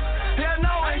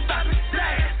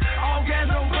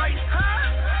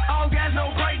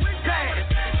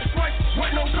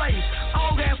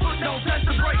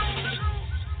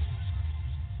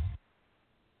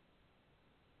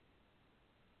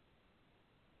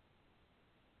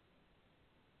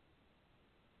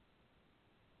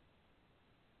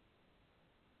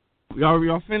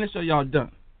 Y'all finished or y'all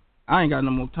done? I ain't got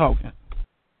no more talking.